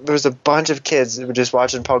 and there was a bunch of kids that were just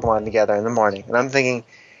watching Pokemon together in the morning, and I'm thinking,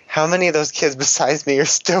 how many of those kids besides me are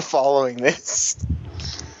still following this?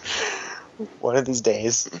 One of these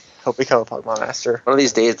days, he'll become a Pokemon Master. One of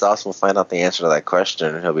these days, Dawson will find out the answer to that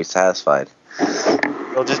question, and he'll be satisfied. I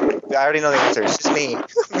already know the answer. It's just me. I'm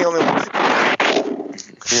the only one.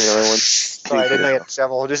 You're the only one. So I didn't know you had to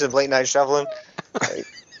shovel. Just a late night shoveling. Like,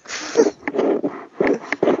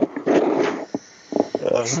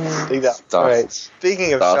 Alright,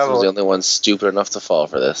 speaking of Dawson's shoveling, the only one stupid enough to fall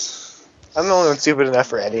for this. I'm the only one stupid enough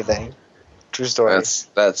for anything. True story.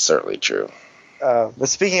 That's certainly true. But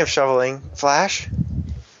speaking of shoveling, Flash,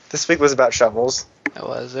 this week was about shovels. It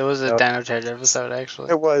was a Dino Charge episode,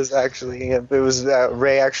 actually. It was, actually. It was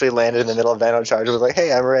Ray actually landed in the middle of Dino Charge and was like,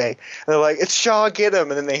 hey, I'm Ray. And they're like, it's Shaw, get him!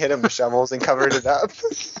 And then they hit him with shovels and covered it up.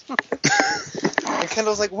 And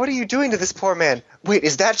Kendall's like, what are you doing to this poor man? Wait,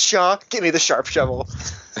 is that Shaw? Give me the sharp shovel.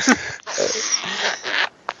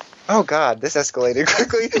 Oh god, this escalated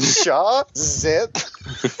quickly. Shaw? Zip?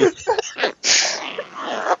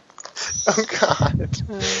 Oh god.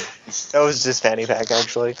 That was just fanny pack,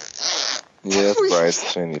 actually. Yeah, that's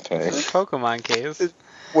Bryce's fanny pack. Pokemon case.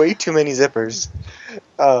 Way too many zippers.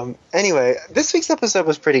 Anyway, this week's episode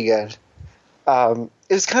was pretty good. It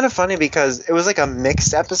was kind of funny because it was like a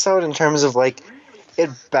mixed episode in terms of like it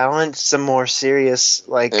balanced some more serious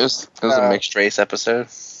like. It was a mixed race episode.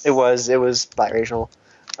 It was biracial.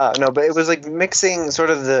 No, but it was like mixing sort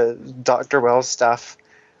of the Dr. Wells stuff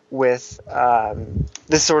with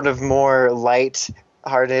this sort of more not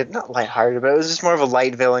lighthearted, but it was just more of a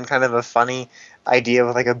light villain, kind of a funny idea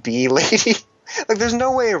with like a bee lady. Like, there's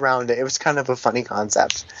no way around it. It was kind of a funny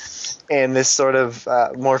concept. And this sort of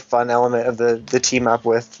more fun element of the team up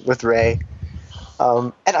with Ray.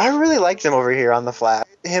 And I really liked him over here on The Flash.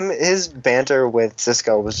 His banter with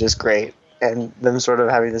Cisco was just great. And them sort of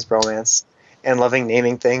having this bromance and loving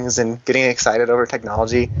naming things and getting excited over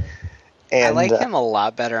technology. And, I like him a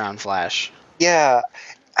lot better on Flash. Yeah.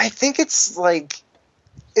 I think it's like...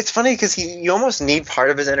 It's funny because you almost need part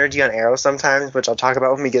of his energy on Arrow sometimes, which I'll talk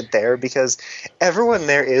about when we get there, because everyone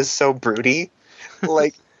there is so broody.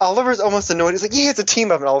 Like, Oliver's almost annoyed. He's like, yeah, it's a team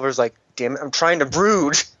up. And Oliver's like, damn it, I'm trying to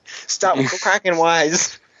brood. Stop cracking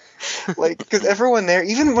wise. Like, because everyone there,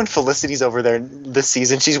 even when Felicity's over there this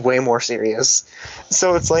season, she's way more serious.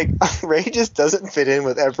 So it's like, Ray just doesn't fit in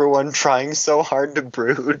with everyone trying so hard to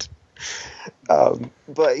brood.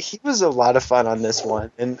 But he was a lot of fun on this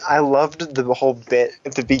one, and I loved the whole bit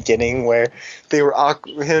at the beginning where him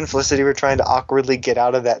and Felicity were trying to awkwardly get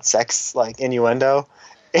out of that sex like innuendo,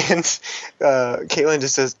 and Caitlin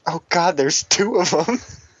just says, "Oh God, there's two of them."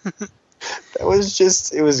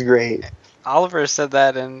 It was great. Oliver said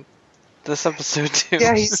that in this episode too.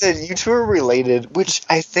 Yeah, he said you two are related, which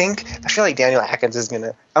I feel like Daniel Atkins is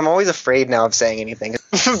gonna. I'm always afraid now of saying anything,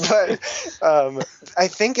 but I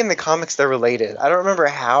think in the comics they're related. I don't remember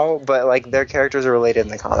how, but like their characters are related in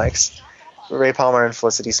the comics. Ray Palmer and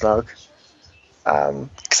Felicity Smoke.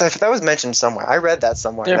 Because that was mentioned somewhere. I read that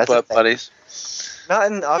somewhere. They're butt buddies.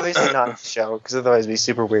 Obviously not in the show, because otherwise it'd be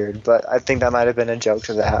super weird. But I think that might have been a joke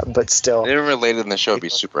to that. But still, they were related in the show. It'd be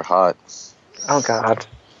super hot. Oh God.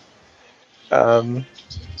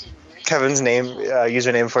 Kevin's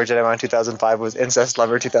username for JediMon 2005 was Incest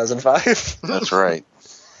Lover 2005. That's right.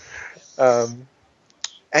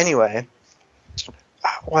 Anyway,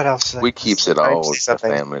 what else? We keeps it all with the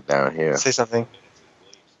family down here. Say something.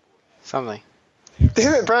 Something.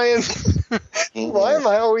 Damn it, Brian! Why am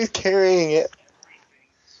I always carrying it?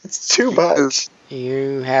 It's too much.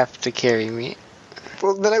 You have to carry me.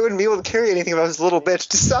 Well, then I wouldn't be able to carry anything if I was a little bitch.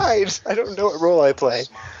 Decide. I don't know what role I play.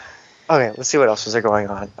 Okay, let's see what else was there going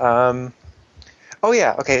on. Oh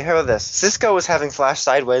yeah, okay, how about this? Cisco was having Flash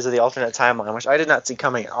sideways of the alternate timeline, which I did not see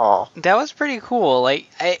coming at all. That was pretty cool. Like,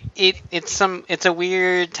 it's a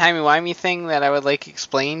weird timey-wimey thing that I would like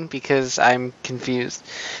explain because I'm confused.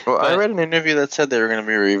 Well, I read an interview that said they were going to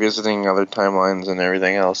be revisiting other timelines and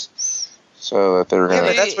everything else. So that they were going to...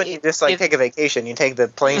 Yeah, but that's when you just take a vacation. You take the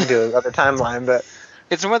plane to another timeline, but...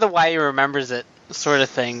 It's more the why he remembers it sort of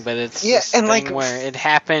thing, but it's this thing where it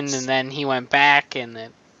happened and then he went back and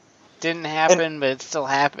it didn't happen, but it still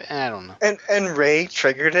happened. I don't know. And Ray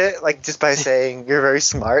triggered it, just by saying, you're very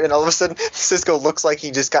smart, and all of a sudden, Cisco looks like he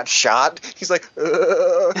just got shot. He's like,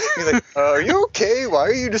 are you okay? Why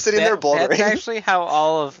are you just sitting there blubbering? That's actually how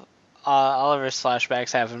all of Oliver's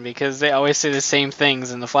flashbacks happen, because they always say the same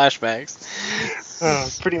things in the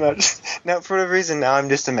flashbacks. Pretty much. Now, for whatever reason, now I'm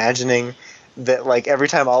just imagining that every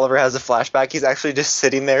time Oliver has a flashback, he's actually just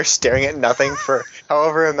sitting there staring at nothing for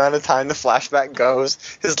however amount of time the flashback goes,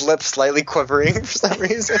 his lips slightly quivering for some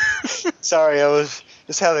reason. Sorry, I was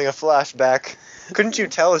just having a flashback. Couldn't you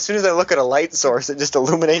tell? As soon as I look at a light source, it just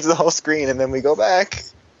illuminates the whole screen, and then we go back.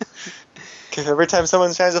 Because every time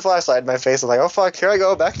someone shines a flashlight in my face, I'm like, oh fuck, here I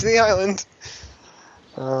go, back to the island.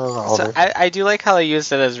 Oh, so I do like how they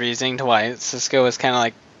used it as reasoning to why Cisco was kind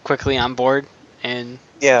of quickly on board, and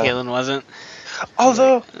Caitlin wasn't.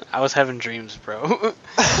 Although I was having dreams, bro.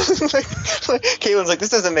 Caitlin's like, this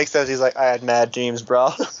doesn't make sense. He's like, I had mad dreams, bro.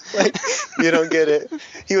 You don't get it.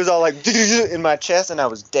 He was all like in my chest, and I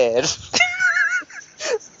was dead.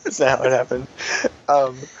 That's not how it happened.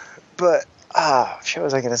 But what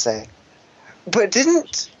was I gonna say? But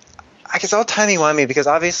I guess all timey-wimey, because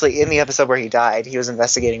obviously in the episode where he died, he was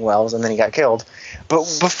investigating Wells, and then he got killed. But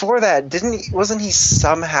before that, wasn't he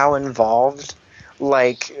somehow involved?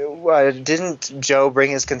 Didn't Joe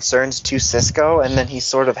bring his concerns to Cisco, and then he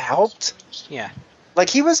sort of helped? Yeah.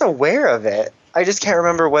 He was aware of it. I just can't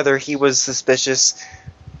remember whether he was suspicious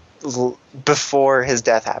before his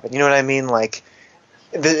death happened. You know what I mean?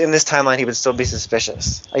 In this timeline, he would still be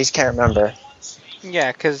suspicious. I just can't remember.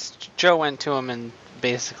 Yeah, because Joe went to him and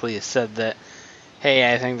basically said that,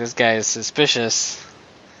 hey, I think this guy is suspicious.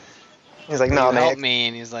 He's like, no, man. Help me.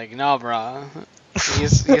 And he's like, no, bro.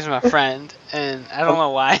 He's my friend, and I don't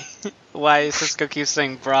know why Cisco keeps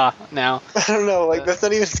saying "brah" now. I don't know, that's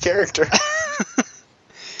not even his character.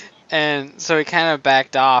 And so he kind of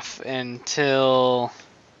backed off until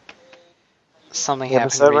something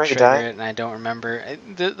happened to re-trigger it, and I don't remember.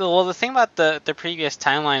 The thing about the previous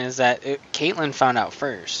timeline is that Caitlin found out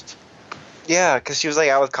first. Yeah, because she was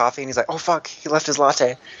out with coffee, and he's like, oh fuck, he left his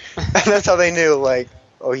latte. And that's how they knew,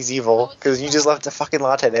 oh, he's evil, because you just left a fucking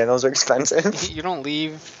latte there, and those are expensive. You don't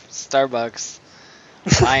leave Starbucks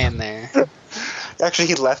lying there. Actually,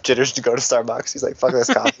 he left Jitters to go to Starbucks. He's like, fuck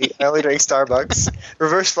this coffee. I only drink Starbucks.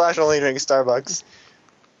 Reverse Flash only drinks Starbucks.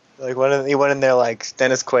 Like, he went in there like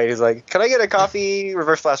Dennis Quaid. He's like, can I get a coffee?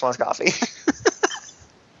 Reverse Flash wants coffee.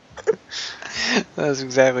 That's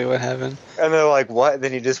exactly what happened. And they're like, what? And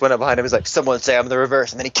then he just went up behind him. He's like, someone say I'm the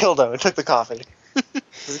reverse. And then he killed him and took the coffee.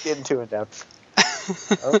 He's getting too in depth.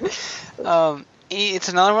 It's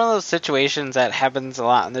another one of those situations that happens a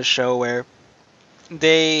lot in the show where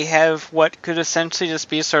they have what could essentially just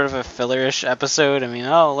be sort of a fillerish episode. I mean,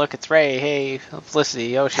 oh, look, it's Ray. Hey,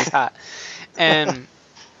 Felicity. Oh, she's hot. And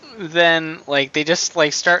then, like, they just,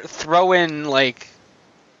 like, start throwing, like,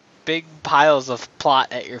 big piles of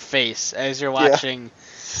plot at your face as you're watching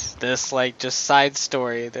this, like, just side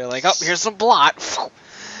story. They're like, oh, here's some plot.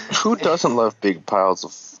 Who doesn't love big piles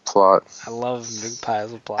of plot? I love big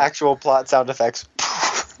piles of plot. Actual plot sound effects.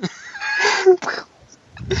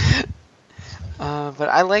 But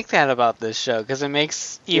I like that about this show because it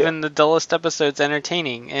makes even the dullest episodes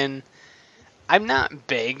entertaining. And I'm not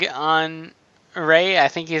big on Ray. I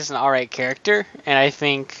think he's an alright character, and I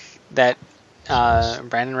think that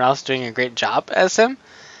Brandon Routh's doing a great job as him.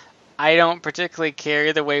 I don't particularly care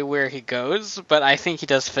either way where he goes, but I think he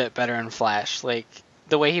does fit better in Flash. Like,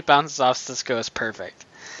 the way he bounces off Cisco is perfect.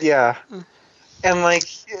 Yeah. And, like,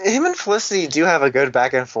 him and Felicity do have a good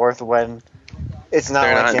back and forth when it's not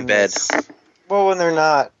They're like not in bed. Well, when they're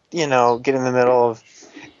not, you know, get in the middle of...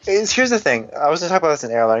 Here's the thing. I was going to talk about this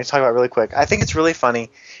in Arrow. I need to talk about it really quick. I think it's really funny.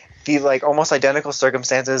 The, like, almost identical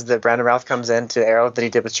circumstances that Brandon Routh comes into Arrow that he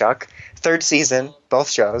did with Chuck. 3rd season, both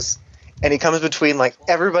shows. And he comes between, like,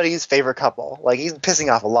 everybody's favorite couple. Like, he's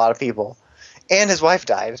pissing off a lot of people. And his wife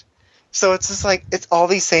died. So it's just, like, it's all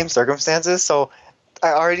these same circumstances. So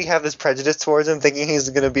I already have this prejudice towards him, thinking he's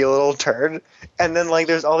going to be a little turd. And then, like,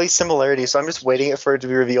 there's all these similarities. So I'm just waiting for it to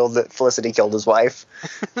be revealed that Felicity killed his wife.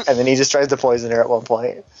 And then he just tries to poison her at one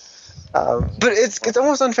point. But it's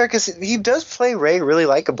almost unfair because he does play Ray really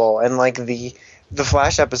likable. And, like, the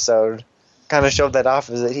Flash episode kind of showed that off,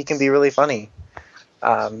 is that he can be really funny.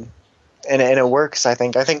 And it works, I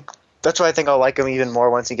think. I think that's why I think I'll like him even more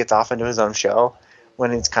once he gets off into his own show,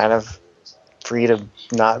 when he's kind of free to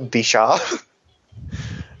not be Shaw.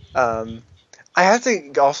 I have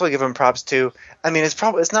to also give him props too. I mean,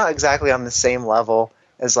 it's not exactly on the same level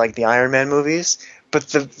as, like, the Iron Man movies, but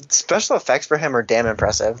the special effects for him are damn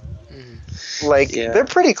impressive. Like, they're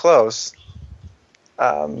pretty close.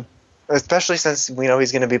 Especially since we know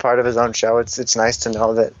he's going to be part of his own show. It's nice to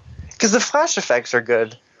know that, because the Flash effects are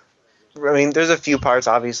good. I mean, there's a few parts,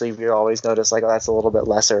 obviously, you always notice, like, oh, that's a little bit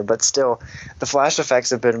lesser, but still, the Flash effects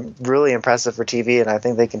have been really impressive for TV, and I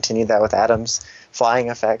think they continued that with Adam's flying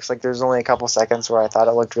effects. Like, there's only a couple seconds where I thought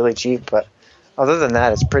it looked really cheap, but other than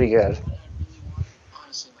that, it's pretty good.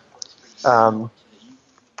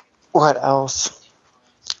 What else?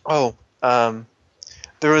 Oh,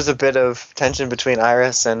 there was a bit of tension between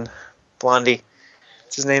Iris and Blondie.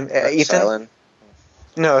 What's his name? Ethan? Silent.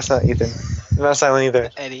 No, it's not Ethan. Not Silent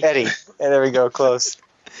either. Eddie. And there we go. Close.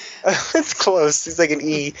 It's close. It's like an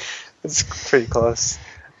E. It's pretty close.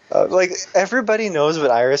 Like, everybody knows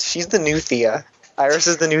what Iris... She's the new Thea. Iris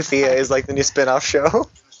is the new Thea, is like the new spin-off show.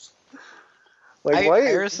 Like, why?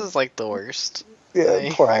 Iris is, like, the worst. Yeah,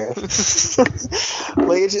 poor Iris.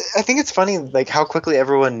 Like, I think it's funny, like, how quickly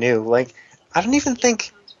everyone knew. Like, I don't even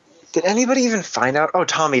think... Did anybody even find out? Oh,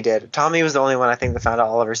 Tommy did. Tommy was the only one, I think, that found out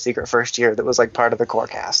Oliver's secret first year that was, like, part of the core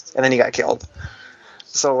cast. And then he got killed.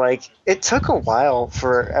 So, like, it took a while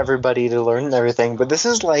for everybody to learn everything. But this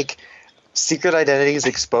is, like, Secret Identities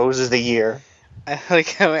Exposed as the year. I like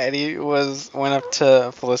how Eddie went up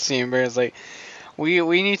to Felicity and Barry's like,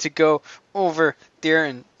 we need to go over there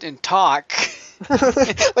and talk.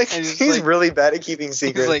 Like, he's like, really bad at keeping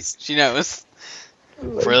secrets. He's like, she knows.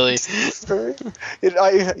 Really?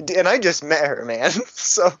 And I just met her, man.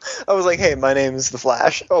 So I was like, hey, my name's The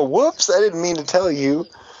Flash. Oh, whoops, I didn't mean to tell you.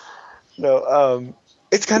 No,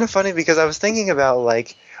 it's kind of funny because I was thinking about,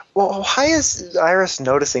 like, well, why is Iris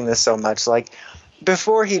noticing this so much? Like,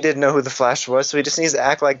 before he didn't know who The Flash was, so he just needs to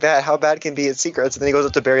act like that. How bad can be at secrets? And then he goes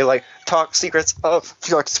up to Barry, like, talk secrets. Oh,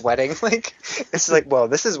 you're, like, sweating. Like, it's like, well,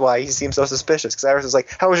 this is why he seems so suspicious. Because Iris is like,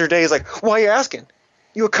 how was your day? He's like, why are you asking?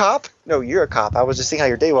 You a cop? No, you're a cop. I was just seeing how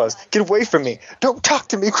your day was. Get away from me. Don't talk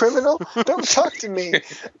to me, criminal. Don't talk to me.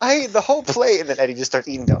 I ate the whole plate. And then Eddie just starts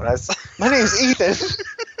eating donuts. My name's Ethan.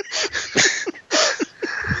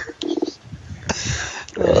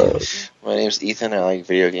 My name's Ethan. I like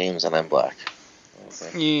video games, and I'm black.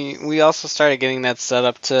 Okay. We also started getting that set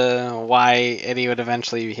up to why Eddie would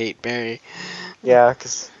eventually hate Barry. Yeah,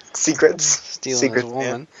 because secrets. Stealing Secrets, his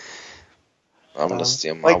woman. I'm gonna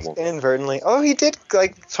steal my woman. Inadvertently. Oh, he did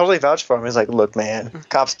totally vouch for him. He's like, look, man,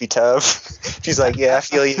 cops be tough. She's like, yeah, I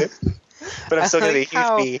feel you, but I'm still gonna be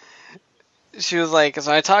a huge bee. She was like,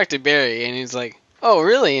 so I talked to Barry, and he's like, oh,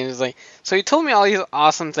 really? And he's like, so you told me all these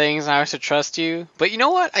awesome things, and I was to trust you, but you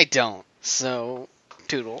know what? I don't. So,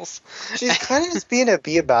 toodles. She's kind of just being a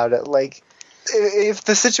bee about it. Like, if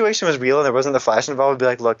the situation was real and there wasn't the Flash involved, I'd be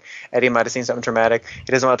like, look, Eddie might have seen something traumatic.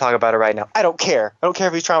 He doesn't want to talk about it right now. I don't care. I don't care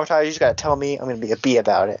if he's traumatized. You just gotta tell me. I'm gonna be a bee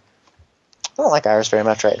about it. I don't like Iris very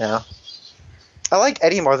much right now. I like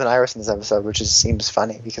Eddie more than Iris in this episode, which seems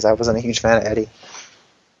funny because I wasn't a huge fan of Eddie.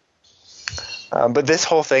 But this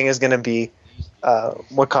whole thing is going to be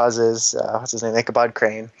what causes, what's his name, Ichabod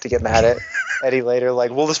Crane to get mad at Eddie later.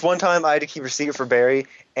 Like, well, this one time I had to keep a secret for Barry,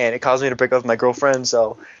 and it caused me to break up with my girlfriend,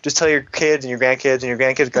 so just tell your kids and your grandkids and your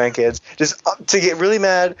grandkids' just to get really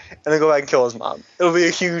mad and then go back and kill his mom. It'll be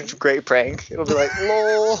a huge, great prank. It'll be like,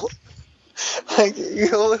 lol. Like,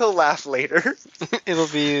 he'll laugh later. It'll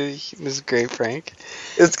be this great prank.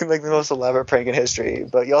 It's going to be the most elaborate prank in history,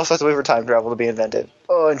 but you also have to wait for time travel to be invented.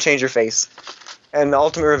 Oh, and change your face. And the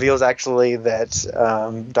ultimate reveal is actually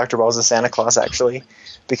that Dr. Wells is Santa Claus, actually,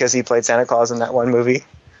 because he played Santa Claus in that one movie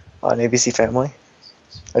on ABC Family.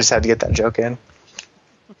 I just had to get that joke in.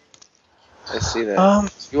 I see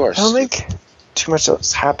that. You are I don't think too much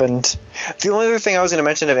else happened. The only other thing I was going to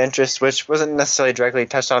mention of interest, which wasn't necessarily directly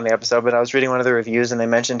touched on in the episode, but I was reading one of the reviews, and they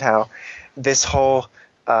mentioned how this whole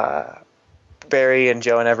Barry and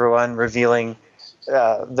Joe and everyone revealing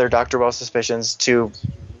their Dr. Wells suspicions to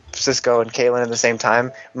Cisco and Caitlin at the same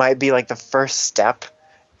time might be like the first step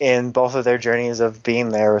in both of their journeys of being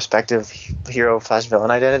their respective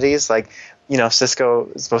hero/villain identities. Like, you know, Cisco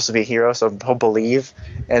is supposed to be a hero, so he'll believe,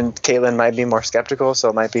 and Caitlin might be more skeptical, so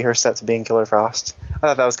it might be her step to being Killer Frost. I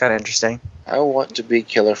thought that was kind of interesting. I want to be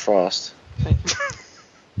Killer Frost.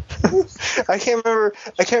 I can't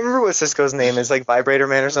remember what Cisco's name is, like Vibrator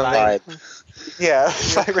Man or something. Vibe. Yeah,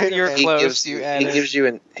 Vibrator You're Man. close. He gives you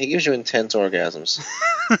intense orgasms.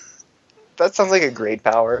 That sounds like a great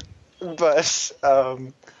power, but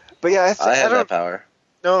yeah, I have that power.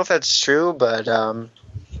 Know if that's true, but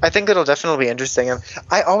I think it'll definitely be interesting. And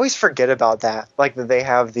I always forget about that, like that they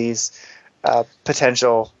have these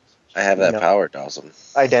potential. I have that power, Dawson.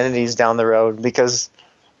 Identities down the road because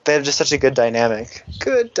they have just such a good dynamic.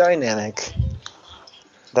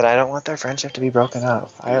 That I don't want their friendship to be broken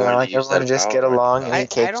up. I like everyone to just get along and eat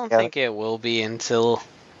cake I don't together. think it will be until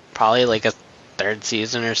probably like a third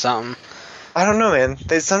season or something. I don't know, man.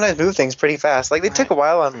 They sometimes move things pretty fast. Like, they took a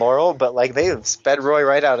while on Laurel, but, like, they sped Roy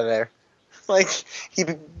right out of there. Like,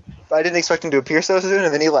 I didn't expect him to appear so soon,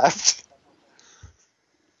 and then he left.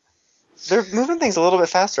 They're moving things a little bit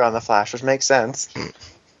faster on The Flash, which makes sense.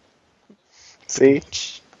 See?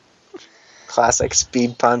 Classic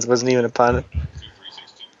speed puns. Wasn't even a pun.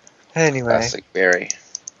 Anyway. Classic Barry.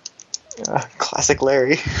 Classic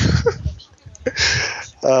Larry.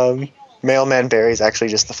 Mailman Barry's actually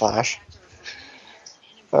just the Flash.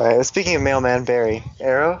 Alright, speaking of Mailman Barry,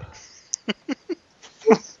 Arrow?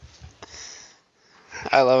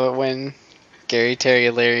 I love it when Gary, Terry,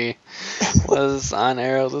 Larry was on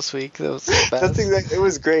Arrow this week. That was the best. That's exactly. It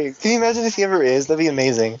was great. Can you imagine if he ever is? That'd be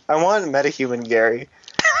amazing. I want metahuman Gary,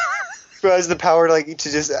 who has the power to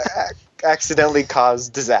just accidentally cause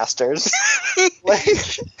disasters. Like,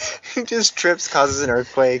 he just trips, causes an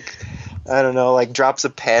earthquake. I don't know, like drops a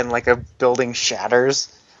pen, like a building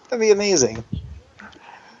shatters. That'd be amazing.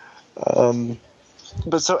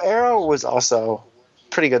 But so Arrow was also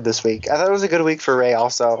pretty good this week. I thought it was a good week for Ray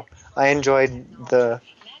also. I enjoyed the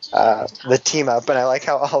team up, and I like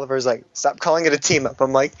how Oliver's like, stop calling it a team up.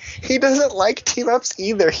 I'm like, he doesn't like team ups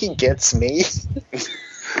either. He gets me.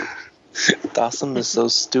 Dawson is so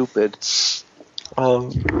stupid.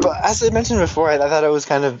 But as I mentioned before, I thought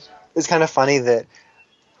it's kind of funny that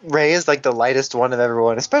Ray is like the lightest one of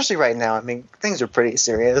everyone, especially right now. I mean, things are pretty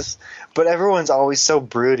serious, but everyone's always so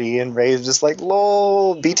broody, and Ray's just like,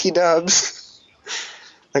 lol, BT dubs.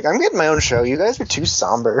 Like, I'm getting my own show. You guys are too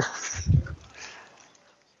somber.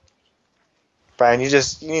 Brian, you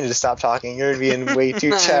need to stop talking. You're being way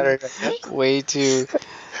too chattery. Way too.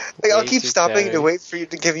 Like, I'll keep stopping to wait for you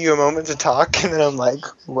to give you a moment to talk, and then I'm like,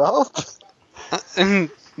 well.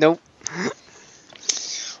 Nope.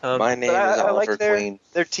 My name is Oliver Queen.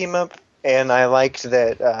 Their team up, and I liked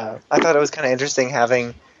that. I thought it was kind of interesting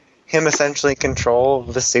having him essentially control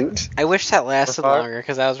the suit. I wish that lasted longer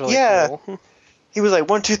because that was really cool. He was like,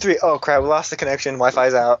 1, 2, 3. Oh crap, we lost the connection.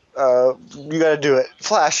 Wi-Fi's out. You gotta do it.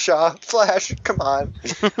 Flash, Shaw. Flash. Come on.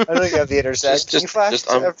 I know you have the internet. Just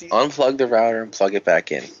unplug the router and plug it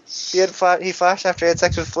back in. He flashed after he had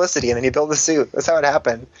sex with Felicity, and then he built the suit. That's how it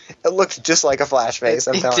happened. It looked just like a Flash face.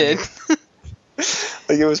 I'm telling you.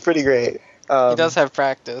 Like, it was pretty great. He does have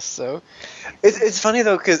practice, so. It's funny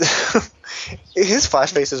though, because his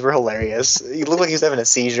Flash faces were hilarious. He looked like he was having a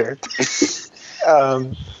seizure.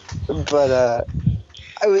 But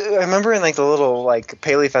I remember in like the little like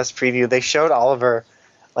Paley Fest preview, they showed Oliver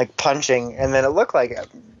like punching, and then it looked like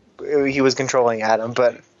he was controlling Adam,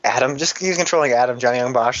 but he was controlling Adam, Johnny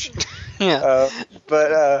Young Bosch. Yeah.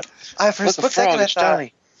 But I for a split second I thought,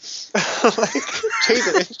 Johnny. like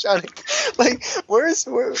Jason, it's Johnny. Like where's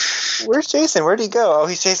Jason? Where'd he go? Oh,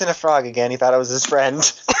 he's chasing a frog again. He thought it was his friend.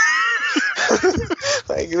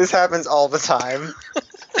 Like this happens all the time.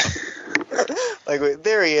 Like, wait,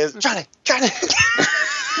 there he is. Johnny!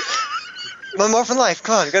 My Morphin Life,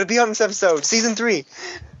 come on, you gotta be on this episode. Season 3.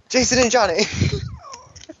 Jason and Johnny.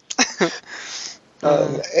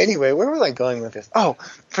 Anyway, where was I going with this? Oh,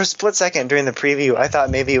 for a split second during the preview, I thought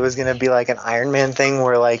maybe it was gonna be like an Iron Man thing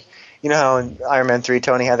where, like, you know how in Iron Man 3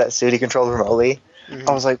 Tony had that suit he controlled remotely? Mm-hmm.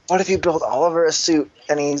 I was like, what if you built Oliver a suit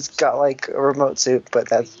and he's got, like, a remote suit? But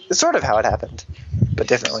that's sort of how it happened, but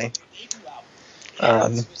differently.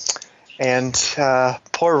 And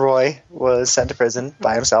poor Roy was sent to prison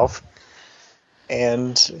by himself,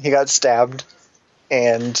 and he got stabbed,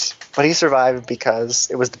 but he survived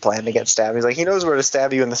because it was the plan to get stabbed. He's like, he knows where to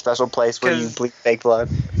stab you in the special place where you bleed fake blood.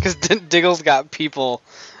 Because Diggle's got people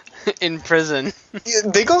in prison.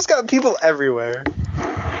 Yeah, Diggle's got people everywhere.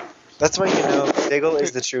 That's why you know Diggle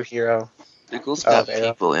is the true hero. Diggle's got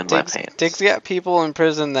people in my pants. Dig's got people in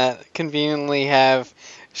prison that conveniently have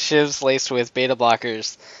shivs laced with beta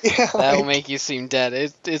blockers. Yeah, that will make you seem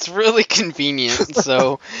dead. It's really convenient.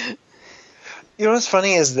 So, you know what's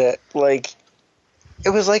funny is that like it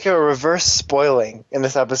was like a reverse spoiling in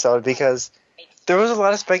this episode because there was a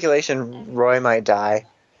lot of speculation Roy might die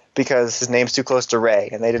because his name's too close to Ray,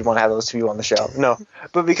 and they didn't want to have those two on the show. No,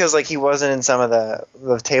 but because like he wasn't in some of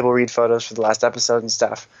the table read photos for the last episode and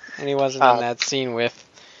stuff, and he wasn't in that scene with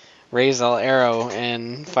Razel, Arrow,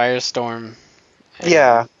 and Firestorm.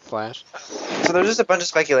 Yeah. Flash. So there's just a bunch of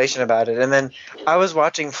speculation about it. And then I was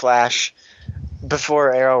watching Flash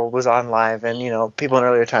before Arrow was on live, and, you know, people in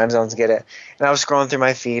earlier time zones get it. And I was scrolling through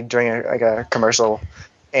my feed during a commercial,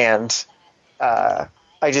 and I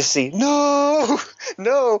just see, no,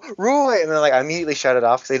 Roy. And then like I immediately shut it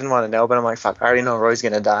off because I didn't want to know. But I'm like, fuck, I already know Roy's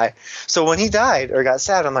going to die. So when he died or got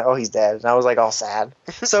stabbed, I'm like, oh, he's dead. And I was like all sad.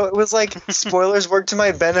 So it was like spoilers worked to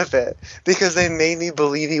my benefit because they made me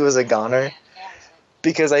believe he was a goner.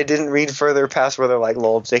 Because I didn't read further past where they're like,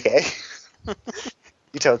 lol, JK.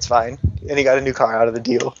 It's fine. And he got a new car out of the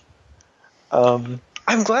deal. I'm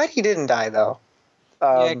glad he didn't die, though.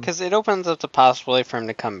 Yeah, because it opens up the possibility for him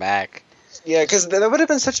to come back. Yeah, because that would have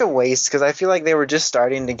been such a waste, because I feel like they were just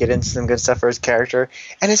starting to get into some good stuff for his character,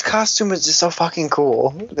 and his costume was just so fucking cool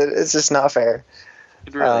that it's just not fair.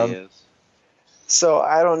 It really is. So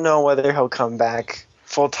I don't know whether he'll come back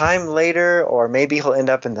full-time later, or maybe he'll end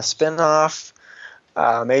up in the spin-off.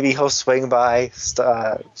 Maybe he'll swing by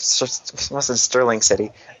Sterling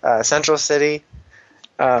City, Central City.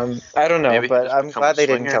 I don't know, maybe but I'm glad they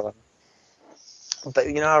didn't kill him. But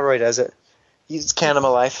you know how Roy does it. He's Canada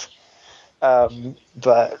life.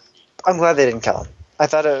 But I'm glad they didn't kill him. I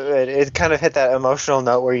thought it kind of hit that emotional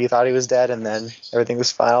note where you thought he was dead and then everything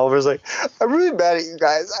was fine. Oliver's like, I'm really mad at you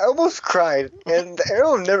guys. I almost cried. And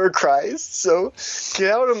Arrow never cries, so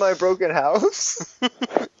get out of my broken house.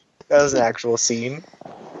 That was an actual scene.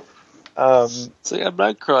 See, I'm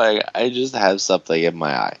not crying. I just have something in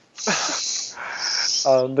my eye.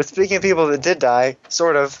 But speaking of people that did die,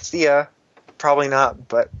 sort of, Thea, probably not,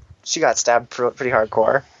 but she got stabbed pretty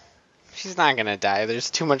hardcore. She's not going to die. There's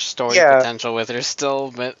too much story potential with her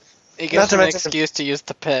still, but it gives her an excuse to use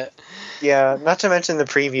the pit. Yeah, not to mention the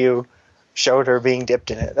preview showed her being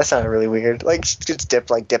dipped in it. That sounded really weird. Like, it's dipped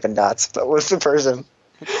like Dippin' Dots, but with the person.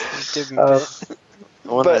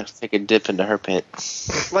 I want to take a dip into her pit.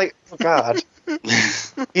 Like, God.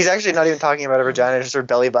 He's actually not even talking about her vagina, it's just her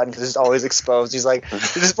belly button because it's always exposed. He's like, I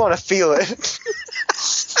just want to feel it.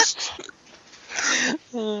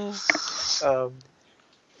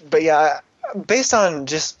 But yeah, based on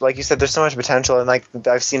just, like you said, there's so much potential, and like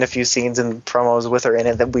I've seen a few scenes and promos with her in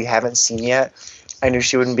it that we haven't seen yet. I knew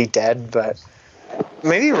she wouldn't be dead, but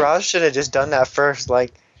maybe Roz should have just done that first,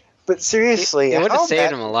 like, but seriously, it would have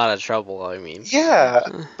saved him a lot of trouble, I mean.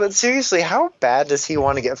 Yeah, but seriously, how bad does he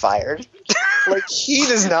want to get fired? Like, he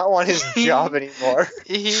does not want his job anymore.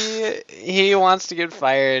 He wants to get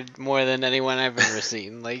fired more than anyone I've ever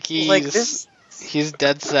seen. Like, he's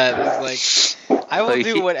dead set. He's like, I will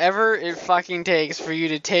do whatever it fucking takes for you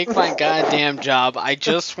to take my goddamn job. I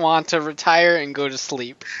just want to retire and go to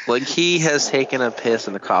sleep. Like, he has taken a piss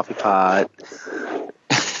in the coffee pot.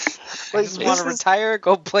 I just want to retire,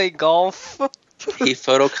 go play golf. He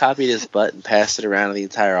photocopied his butt and passed it around the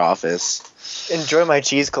entire office. Enjoy my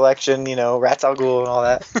cheese collection, Rats al Ghul and all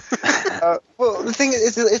that. Well, the thing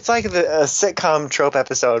is, it's like a sitcom trope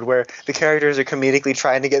episode where the characters are comedically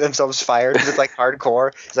trying to get themselves fired because it's like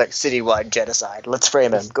hardcore. It's like citywide genocide. Let's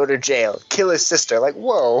frame him. Go to jail. Kill his sister. Like,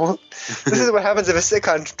 whoa. This is what happens if a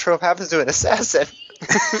sitcom trope happens to an assassin.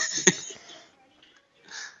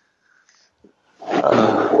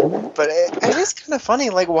 But it is kind of funny.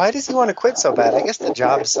 Like, why does he want to quit so bad? I guess the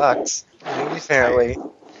job sucks. Apparently.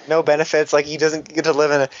 No benefits. Like, he doesn't get to live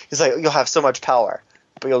in he's like, you'll have so much power,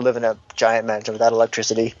 but you'll live in a giant mansion without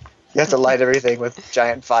electricity. You have to light everything with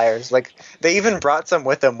giant fires. Like, they even brought some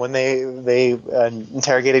with them when they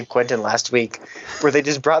interrogated Quentin last week, where they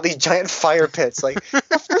just brought these giant fire pits. Like,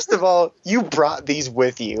 first of all, you brought these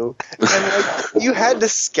with you, and like, you had to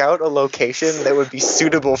scout a location that would be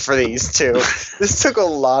suitable for these too. This took a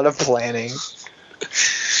lot of planning.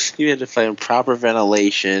 You had to find proper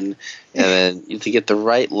ventilation, and then to get the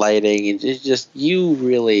right lighting. And you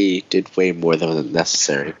really did way more than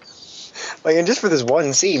necessary. Like, and just for this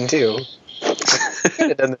one scene too. You could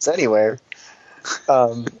have done this anywhere.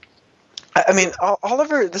 I mean,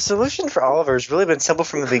 Oliver. The solution for Oliver has really been simple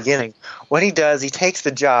from the beginning. What he does, he takes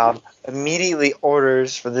the job, immediately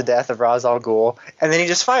orders for the death of Ra's al Ghul, and then he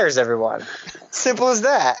just fires everyone. Simple as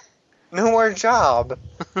that. No more job.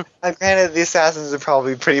 Granted, the assassins are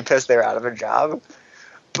probably pretty pissed they're out of a job.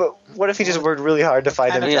 But what if he just worked really hard to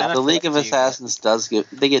find him? Yeah, the League of Assassins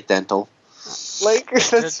get dental. Like,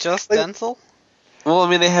 that's just like, dental? Well, I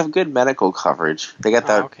mean, they have good medical coverage. They got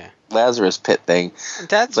that Lazarus Pit thing.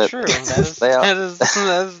 That's true. That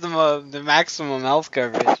is the maximum health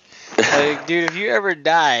coverage. Like, dude, if you ever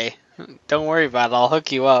die, don't worry about it. I'll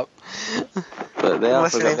hook you up. But they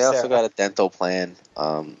also got a dental plan.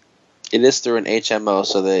 It is through an HMO,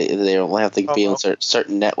 so they don't have to be on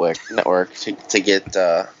certain network to get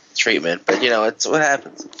treatment. But it's what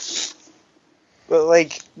happens. Well,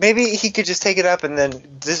 like, maybe he could just take it up and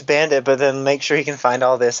then disband it, but then make sure he can find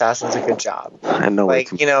all the assassins a good job. I know,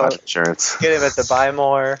 like, insurance. Get him at the Buy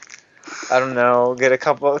More. I don't know. Get a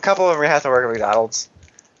couple of them have to work at McDonald's.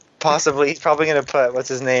 Possibly, he's probably going to put what's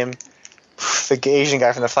his name, the Asian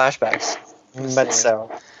guy from the flashbacks.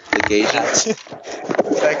 Metso. The Asian.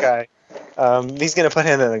 That guy. He's going to put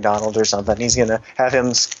him at McDonald's or something. He's going to have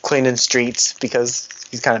him cleaning streets because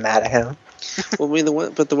he's kind of mad at him. Well, I mean,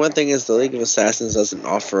 the one thing is the League of Assassins doesn't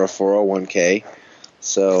offer a 401k,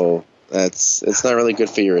 so it's not really good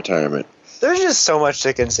for your retirement. There's just so much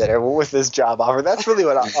to consider with this job offer. That's really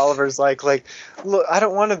what Oliver's like. Like, look, I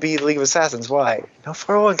don't want to be League of Assassins. Why? No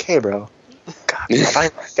 401k, bro.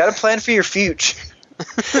 God, got a plan for your future.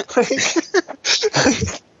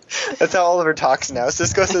 That's how Oliver talks now.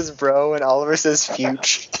 Cisco says bro, and Oliver says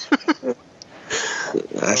future.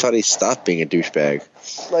 I thought he stopped being a douchebag.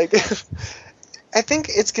 Like, I think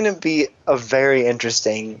it's going to be a very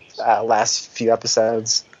interesting last few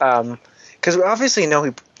episodes. Because we obviously know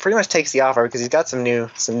he pretty much takes the offer because he's got some new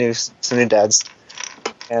deads,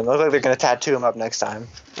 and it looks like they're going to tattoo him up next time.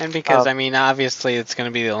 And because I mean, obviously, it's going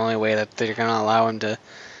to be the only way that they're going to allow him to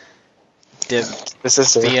dip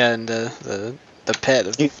Thea into the pit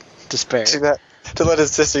of despair. To let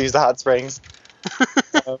his sister use the hot springs.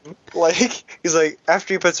 Like, he's like,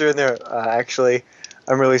 after he puts her in there, actually,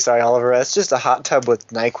 I'm really sorry, Oliver, it's just a hot tub with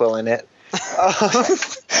NyQuil in it.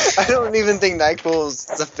 I don't even think NyQuil is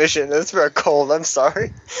sufficient. It's for a cold. I'm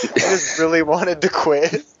sorry. I just really wanted to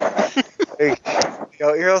quit. Like,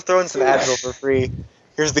 you're throwing some Advil for free.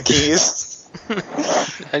 Here's the keys.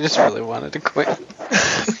 I just really wanted to quit.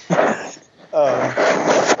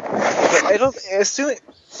 But I don't.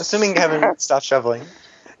 Assuming Kevin stops shoveling.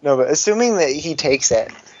 No, but assuming that he takes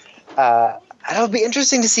it, it'll be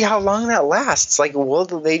interesting to see how long that lasts. Like, will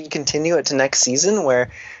they continue it to next season where,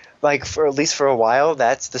 like, for at least for a while,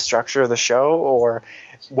 that's the structure of the show, or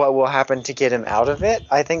what will happen to get him out of it?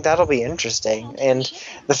 I think that'll be interesting. And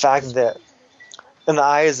the fact that, in the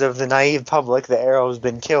eyes of the naive public, the Arrow's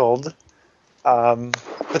been killed,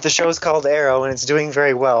 but the show's called Arrow, and it's doing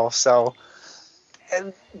very well, so...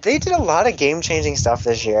 And they did a lot of game-changing stuff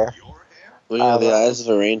this year. Well, the eyes of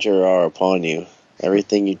a ranger are upon you.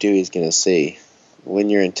 Everything you do, he's going to see. When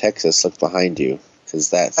you're in Texas, look behind you, because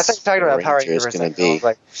that's I thought you were talking about Power Rangers going to be.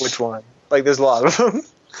 Like, which one? Like, there's a lot of them.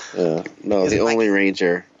 No, the only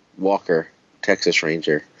Ranger, Walker, Texas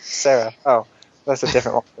Ranger. Sarah. Oh, that's a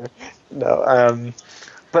different one. No.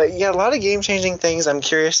 But yeah, a lot of game-changing things. I'm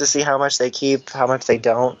curious to see how much they keep, how much they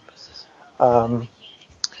don't. I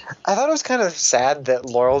thought it was kind of sad that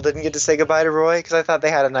Laurel didn't get to say goodbye to Roy because I thought they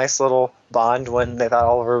had a nice little bond when they thought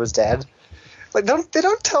Oliver was dead. Like, they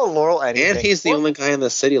don't tell Laurel anything. And he's the only guy in the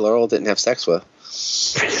city Laurel didn't have sex with.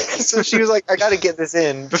 So she was like, I got to get this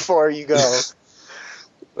in before you go.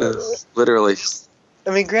 Literally. I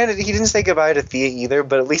mean, granted, he didn't say goodbye to Thea either,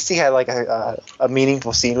 but at least he had like a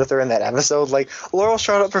meaningful scene with her in that episode. Like, Laurel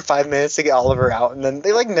showed up for 5 minutes to get Oliver out, and then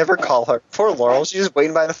they like never call her. Poor Laurel, she's just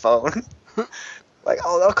waiting by the phone. Like,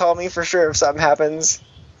 oh, they'll call me for sure if something happens.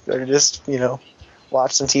 They're just,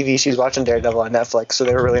 watch some TV. She's watching Daredevil on Netflix, so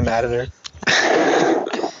they were really mad at her.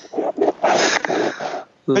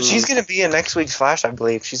 But she's going to be in next week's Flash, I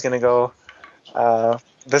believe. She's going to go...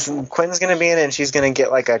 Quinn's going to be in it, and she's going to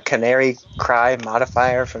get like a canary cry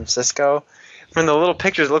modifier from Cisco. From the little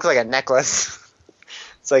pictures, it looks like a necklace.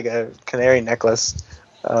 It's like a canary necklace.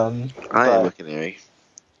 I am a canary.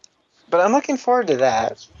 But I'm looking forward to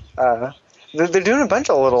that. They're doing a bunch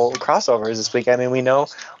of little crossovers this week. I mean, we know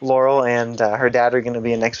Laurel and her dad are going to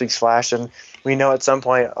be in next week's Flash, and we know at some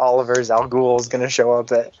point Oliver's Al Ghul is going to show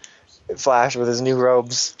up at Flash with his new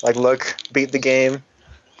robes. Like, look, beat the game.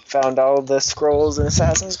 Found all the scrolls in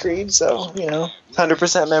Assassin's Creed, so,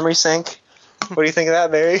 100% memory sync. What do you think of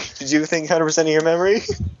that, Barry? Did you think 100% of your memory?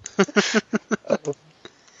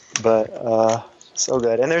 But, so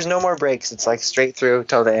good. And there's no more breaks. It's like straight through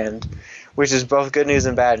till the end, which is both good news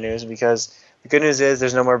and bad news, because the good news is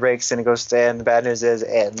there's no more breaks and it goes to the end. The bad news is it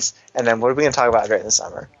ends. And then what are we going to talk about during the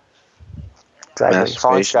summer? Exactly.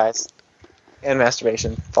 Falling Skies and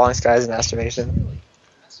masturbation. Falling Skies and masturbation.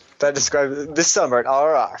 That describes this summer at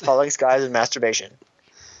RRR, Falling Skies and masturbation.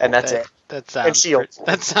 And that's it. That sounds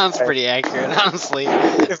that sounds pretty accurate, honestly.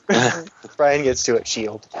 If Brian gets to it,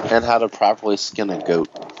 S.H.I.E.L.D. And how to properly skin a goat.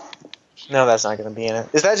 No, that's not going to be in it.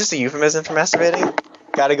 Is that just a euphemism for masturbating?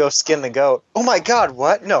 Gotta go skin the goat. Oh my god,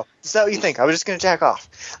 what? No, is that what you think? I was just going to jack off.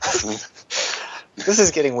 This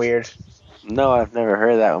is getting weird. No, I've never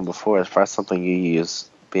heard that one before. It's probably something you use,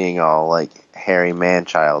 being all, like, hairy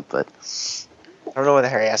man-child, but... I don't know what the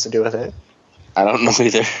hairy has to do with it. I don't know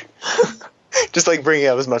either. Just, like, bring it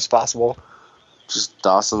up as much as possible. Just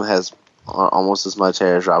Dawson has almost as much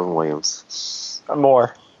hair as Robin Williams.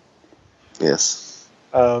 More. Yes.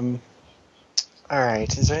 Alright,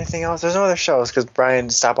 is there anything else? There's no other shows, because Brian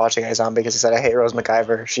stopped watching iZombie because he said, I hate Rose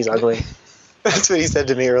McIver. She's ugly. That's what he said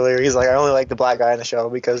to me earlier. He's like, I only like the black guy in the show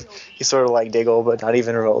because he's sort of like Diggle, but not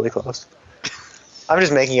even remotely close. I'm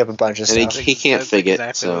just making up a bunch of stuff. He can't fig it,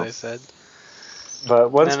 exactly so... what I said.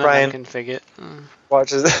 But once Brian can fig it.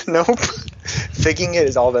 watches it, nope. Figging it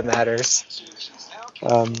is all that matters.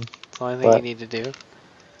 That's the only thing you need to do.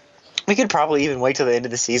 We could probably even wait till the end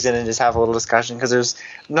of the season and just have a little discussion, because there's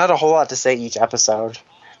not a whole lot to say each episode.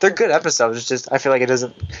 They're good episodes, it's just I feel like it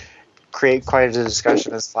doesn't create quite a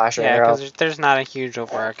discussion as Flash or Arrow. Yeah, because there's not a huge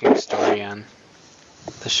overarching story on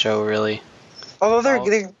the show, really. Although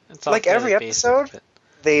they're like every episode,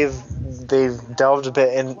 they've delved a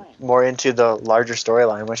bit more into the larger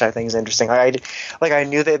storyline, which I think is interesting. I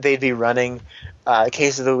knew that they'd be running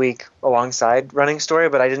Case of the Week alongside running story,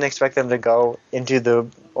 but I didn't expect them to go into the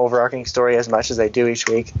overarching story as much as they do each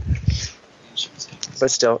week. But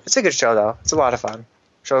still, it's a good show, though. It's a lot of fun.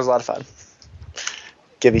 Show's a lot of fun.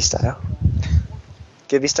 Gibby style.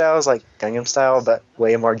 Gibby style is like Gangnam Style, but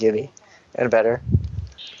way more Gibby and better.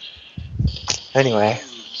 Anyway,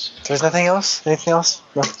 there's nothing else? Anything else?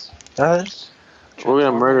 No? Nothing? We're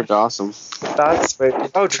gonna murder Dawson. Thoughts? Wait.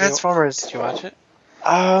 Oh, Transformers. Did you watch it?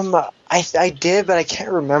 I did, but I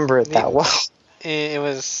can't remember it that well. It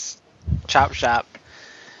was Chop Shop.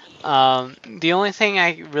 The only thing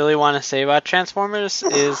I really want to say about Transformers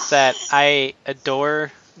is that I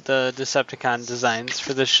adore the Decepticon designs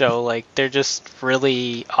for the show. Like, they're just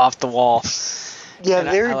really off the wall. Yeah, And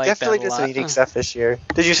they're like definitely that a did some lot. unique stuff this year.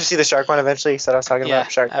 Did you see the Shark one eventually? You said I was talking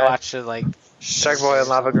about Shark Boy. I watched it like Shark Boy and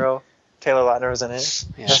Lava Girl. Taylor Lautner was in it.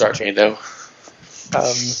 Yeah. Sharknado.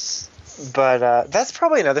 But that's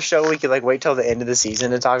probably another show we could like wait till the end of the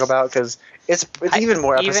season to talk about, because it's even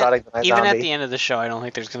more episodic than iZombie. Even at the end of the show, I don't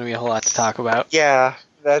think there's going to be a whole lot to talk about. Yeah,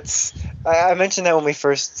 I mentioned that when we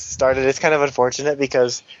first started. It's kind of unfortunate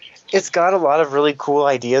because it's got a lot of really cool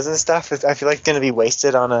ideas and stuff. I feel like it's going to be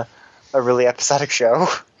wasted on a really episodic show.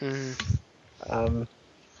 Mm-hmm.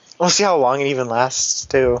 We'll see how long it even lasts,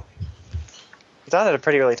 too. It's on at a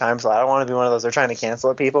pretty early time slot. I don't want to be one of those they're trying to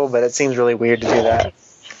cancel it people, but it seems really weird to do that.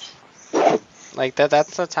 Like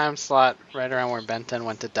that's the time slot right around where Ben 10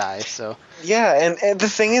 went to die. So Yeah, and the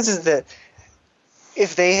thing is that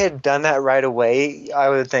if they had done that right away, I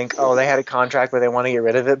would think, oh, they had a contract where they want to get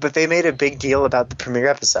rid of it, but they made a big deal about the premiere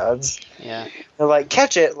episodes. Yeah. They're like,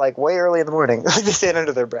 catch it, like, way early in the morning. Like, they say it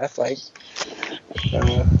under their breath, like...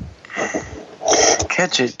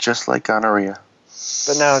 Catch it just like gonorrhea.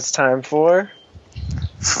 But now it's time for...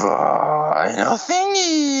 Final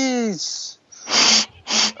Thingies!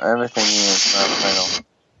 Everything is not final.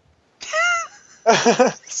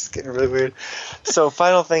 This is getting really weird. So,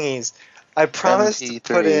 Final Thingies. I promise to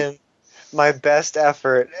put in my best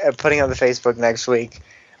effort at putting on the Facebook next week.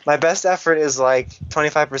 My best effort is like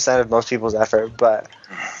 25% of most people's effort, but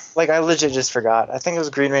like I legit just forgot. I think it was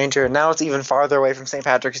Green Ranger, and now it's even farther away from St.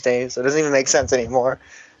 Patrick's Day, so it doesn't even make sense anymore.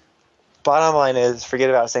 Bottom line is, forget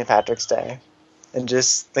about St. Patrick's Day, and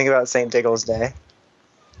just think about St. Diggle's Day.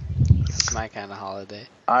 It's my kind of holiday.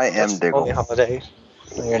 I am Diggle. Only holiday.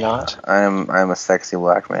 No, you're not. I'm a sexy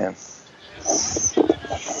black man.